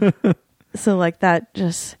sin. So like that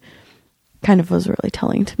just kind of was really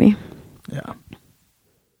telling to me. Yeah.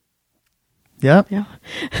 Yep. Yeah.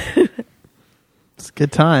 It's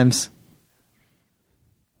good times.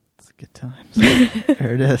 It's good times.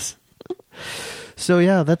 There it is. So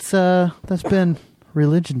yeah, that's been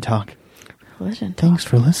Religion Talk. Religion Talk. Thanks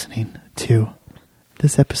for listening to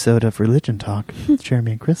this episode of Religion Talk with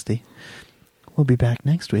Jeremy and Christy. We'll be back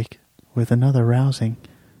next week with another rousing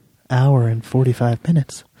hour and 45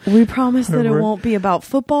 minutes. We promise that it won't be about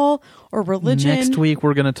football or religion. Next week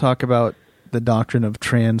we're going to talk about the doctrine of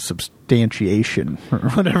transubstantiation, or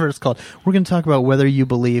whatever it's called. We're going to talk about whether you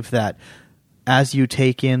believe that as you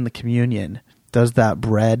take in the communion, does that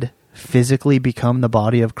bread physically become the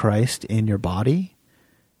body of Christ in your body?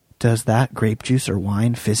 Does that grape juice or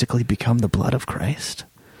wine physically become the blood of Christ?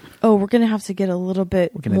 Oh, we're going to have to get a little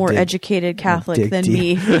bit more educated Catholic than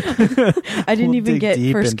me. I didn't even get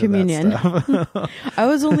First Communion. I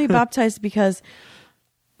was only baptized because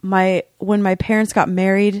when my parents got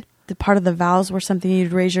married, the part of the vows were something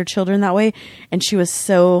you'd raise your children that way. And she was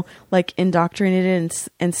so like indoctrinated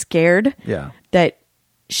and scared that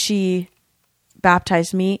she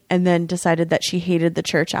baptized me and then decided that she hated the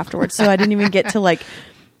church afterwards. So I didn't even get to like,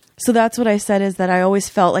 so that's what I said, is that I always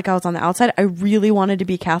felt like I was on the outside. I really wanted to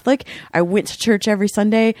be Catholic. I went to church every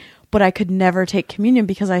Sunday, but I could never take communion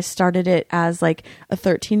because I started it as like a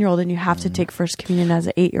 13-year-old, and you have to take First Communion as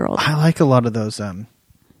an 8-year-old. I like a lot of those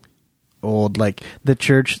old, like the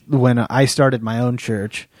church, when I started my own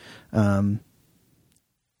church with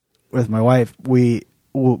my wife,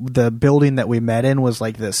 the building that we met in was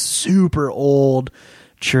like this super old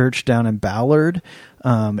church down in Ballard.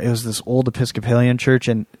 It was this old Episcopalian church,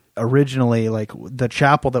 and originally like the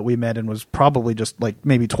chapel that we met in was probably just like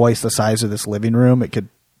maybe twice the size of this living room.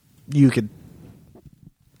 You could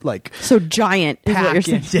like, so giant is what you're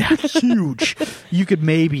saying. Yeah, huge. You could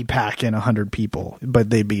maybe pack in 100 people, but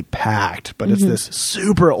they'd be packed. But it's this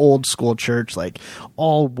super old school church, like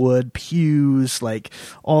all wood pews, like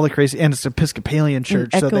all the crazy, and it's an Episcopalian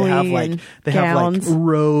church, so they have like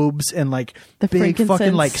robes and like the big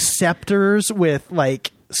fucking like scepters with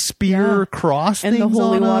like spear cross and things the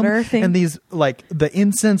holy on water them, thing, and these like the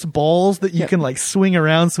incense balls that you can like swing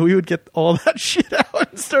around. So we would get all that shit out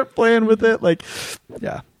and start playing with it. Like,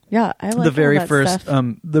 yeah, I like the very all that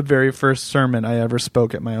stuff. The very first sermon I ever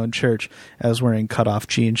spoke at my own church, I was wearing cutoff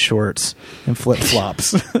jean shorts and flip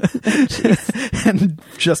flops, and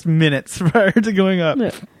just minutes prior to going up,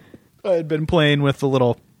 I had been playing with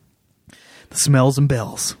the smells and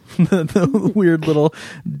bells, the weird little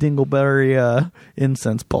dingleberry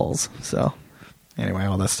incense balls. So anyway,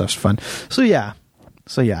 all that stuff's fun. So yeah,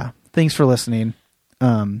 thanks for listening.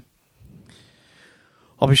 I'll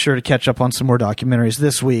be sure to catch up on some more documentaries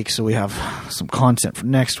this week, so we have some content for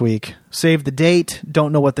next week. Save the date.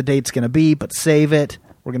 Don't know what the date's going to be, but save it.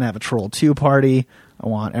 We're going to have a Troll 2 party. I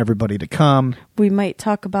want everybody to come. We might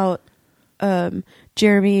talk about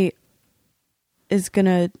Jeremy is going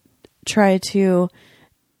to try to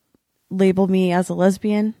label me as a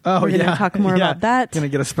lesbian. Oh, we're going to talk more about that. Going to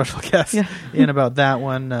get a special guest in about that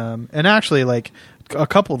one. And actually, like a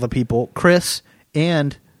couple of the people, Chris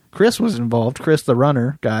was involved. Chris, the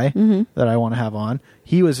runner guy that I want to have on.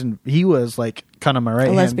 He was like kind of my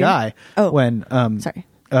right hand guy when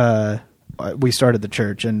we started the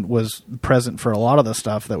church, and was present for a lot of the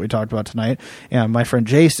stuff that we talked about tonight. And my friend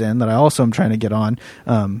Jason, that I also am trying to get on,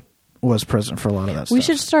 was present for a lot of that stuff. We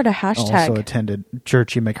should start a hashtag. Also attended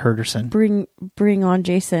Churchy McHerderson. Bring on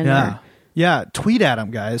Jason. Yeah. Yeah. Tweet at him,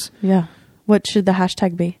 guys. Yeah. What should the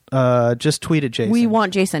hashtag be? Just tweet at Jason. We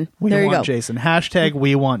want Jason. We there you want go. Jason. Hashtag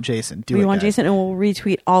we want Jason. We want Jason, and we'll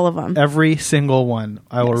retweet all of them. Every single one.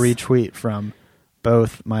 I will retweet from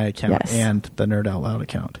both my account Yes. and the Nerd Out Loud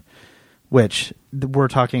account, which we're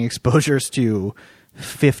talking exposures to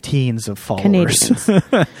 15s of followers.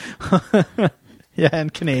 Canadians. Yeah,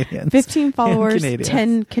 and Canadians. 15 followers, Canadians.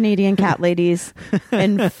 10 Canadian cat ladies,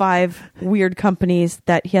 and 5 weird companies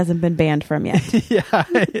that he hasn't been banned from yet. yeah.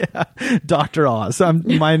 Dr. Oz.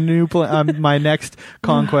 My next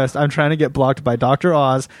conquest. I'm trying to get blocked by Dr.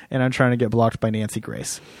 Oz, and I'm trying to get blocked by Nancy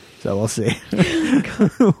Grace. So we'll see.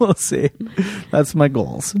 We'll see. That's my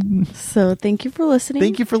goals. So thank you for listening.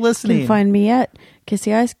 Thank you for You listening. can find me at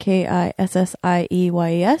Kissy Eyes,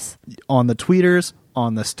 KISSIEYES, On the tweeters,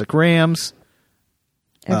 on the Instagrams.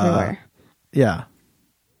 everywhere. Yeah.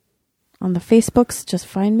 On the Facebooks, just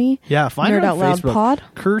find me. Yeah, find Nerd her on Out Loud Facebook. Pod.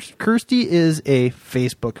 Kirsty is a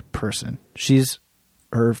Facebook person.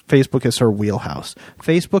 Her Facebook is her wheelhouse.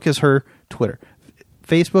 Facebook is her Twitter.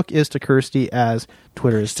 Facebook is to Kirsty as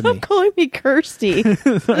Twitter is to me. Stop calling me Kirsty.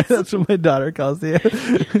 That's what my daughter calls you.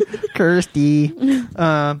 Kirsty.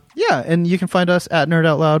 Yeah, and you can find us at Nerd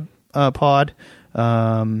Out Loud Pod.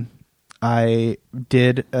 I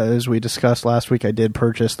did, as we discussed last week, I did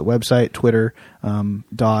purchase the website,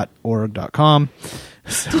 twitter.org.com.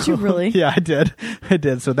 Did you really? Yeah, I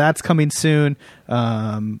did. So that's coming soon,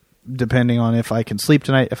 depending on if I can sleep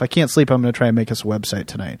tonight. If I can't sleep, I'm going to try and make us a website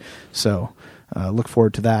tonight. So look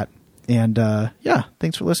forward to that. And yeah,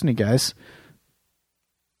 thanks for listening, guys.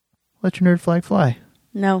 Let your nerd flag fly.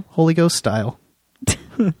 No. Holy Ghost style.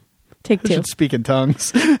 Take I 2. should speak in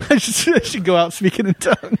tongues. I should go out speaking in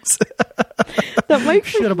tongues. That might freak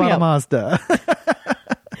Should have me bought a out. Mazda.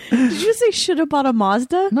 Did you say should have bought a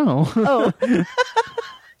Mazda? No. Oh.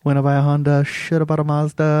 When I buy a Honda, should have bought a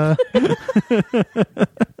Mazda.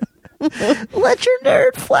 Let your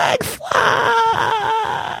nerd flag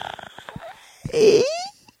fly.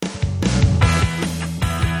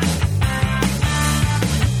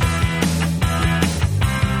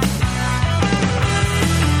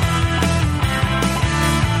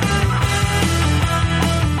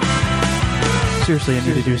 Seriously, I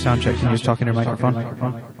need to do a sound check. Can you just talk in your microphone?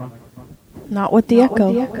 Not with the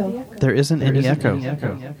echo. There isn't any echo.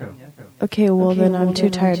 Okay, well then I'm too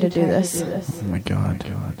tired to do this. Oh my god.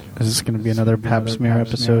 Is this going to be another Pap Smear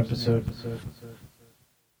episode?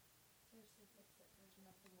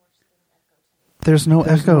 There's no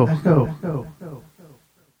echo.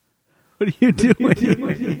 What are you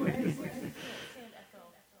doing?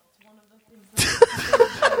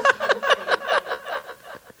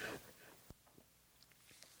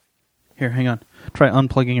 Here, hang on. Try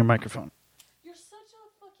unplugging your microphone. You're such a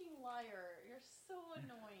fucking liar. You're so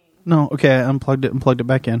annoying. No, okay, I unplugged it and plugged it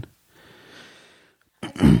back in.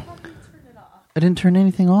 Turn it off. I didn't turn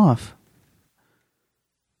anything off.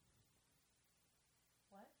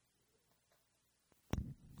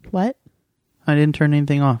 What? I didn't turn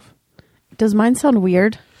anything off. Does mine sound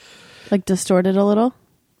weird? Like distorted a little?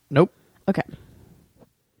 Nope. Okay.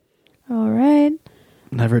 All right.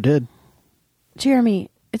 Never did. Jeremy,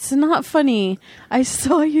 it's not funny. I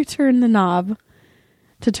saw you turn the knob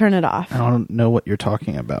to turn it off. I don't know what you're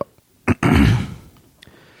talking about.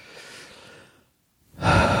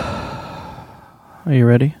 Are you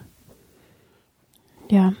ready?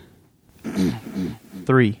 Yeah.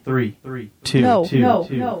 3, 2, No, 2, no,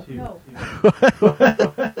 2. no.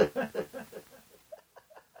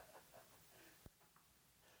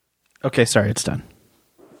 Okay, sorry, it's done.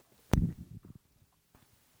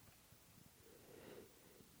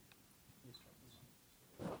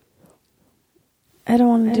 I don't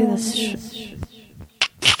want to do this.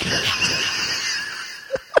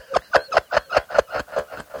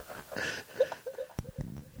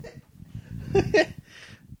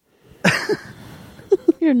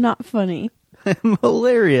 You're not funny. I'm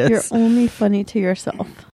hilarious. You're only funny to yourself.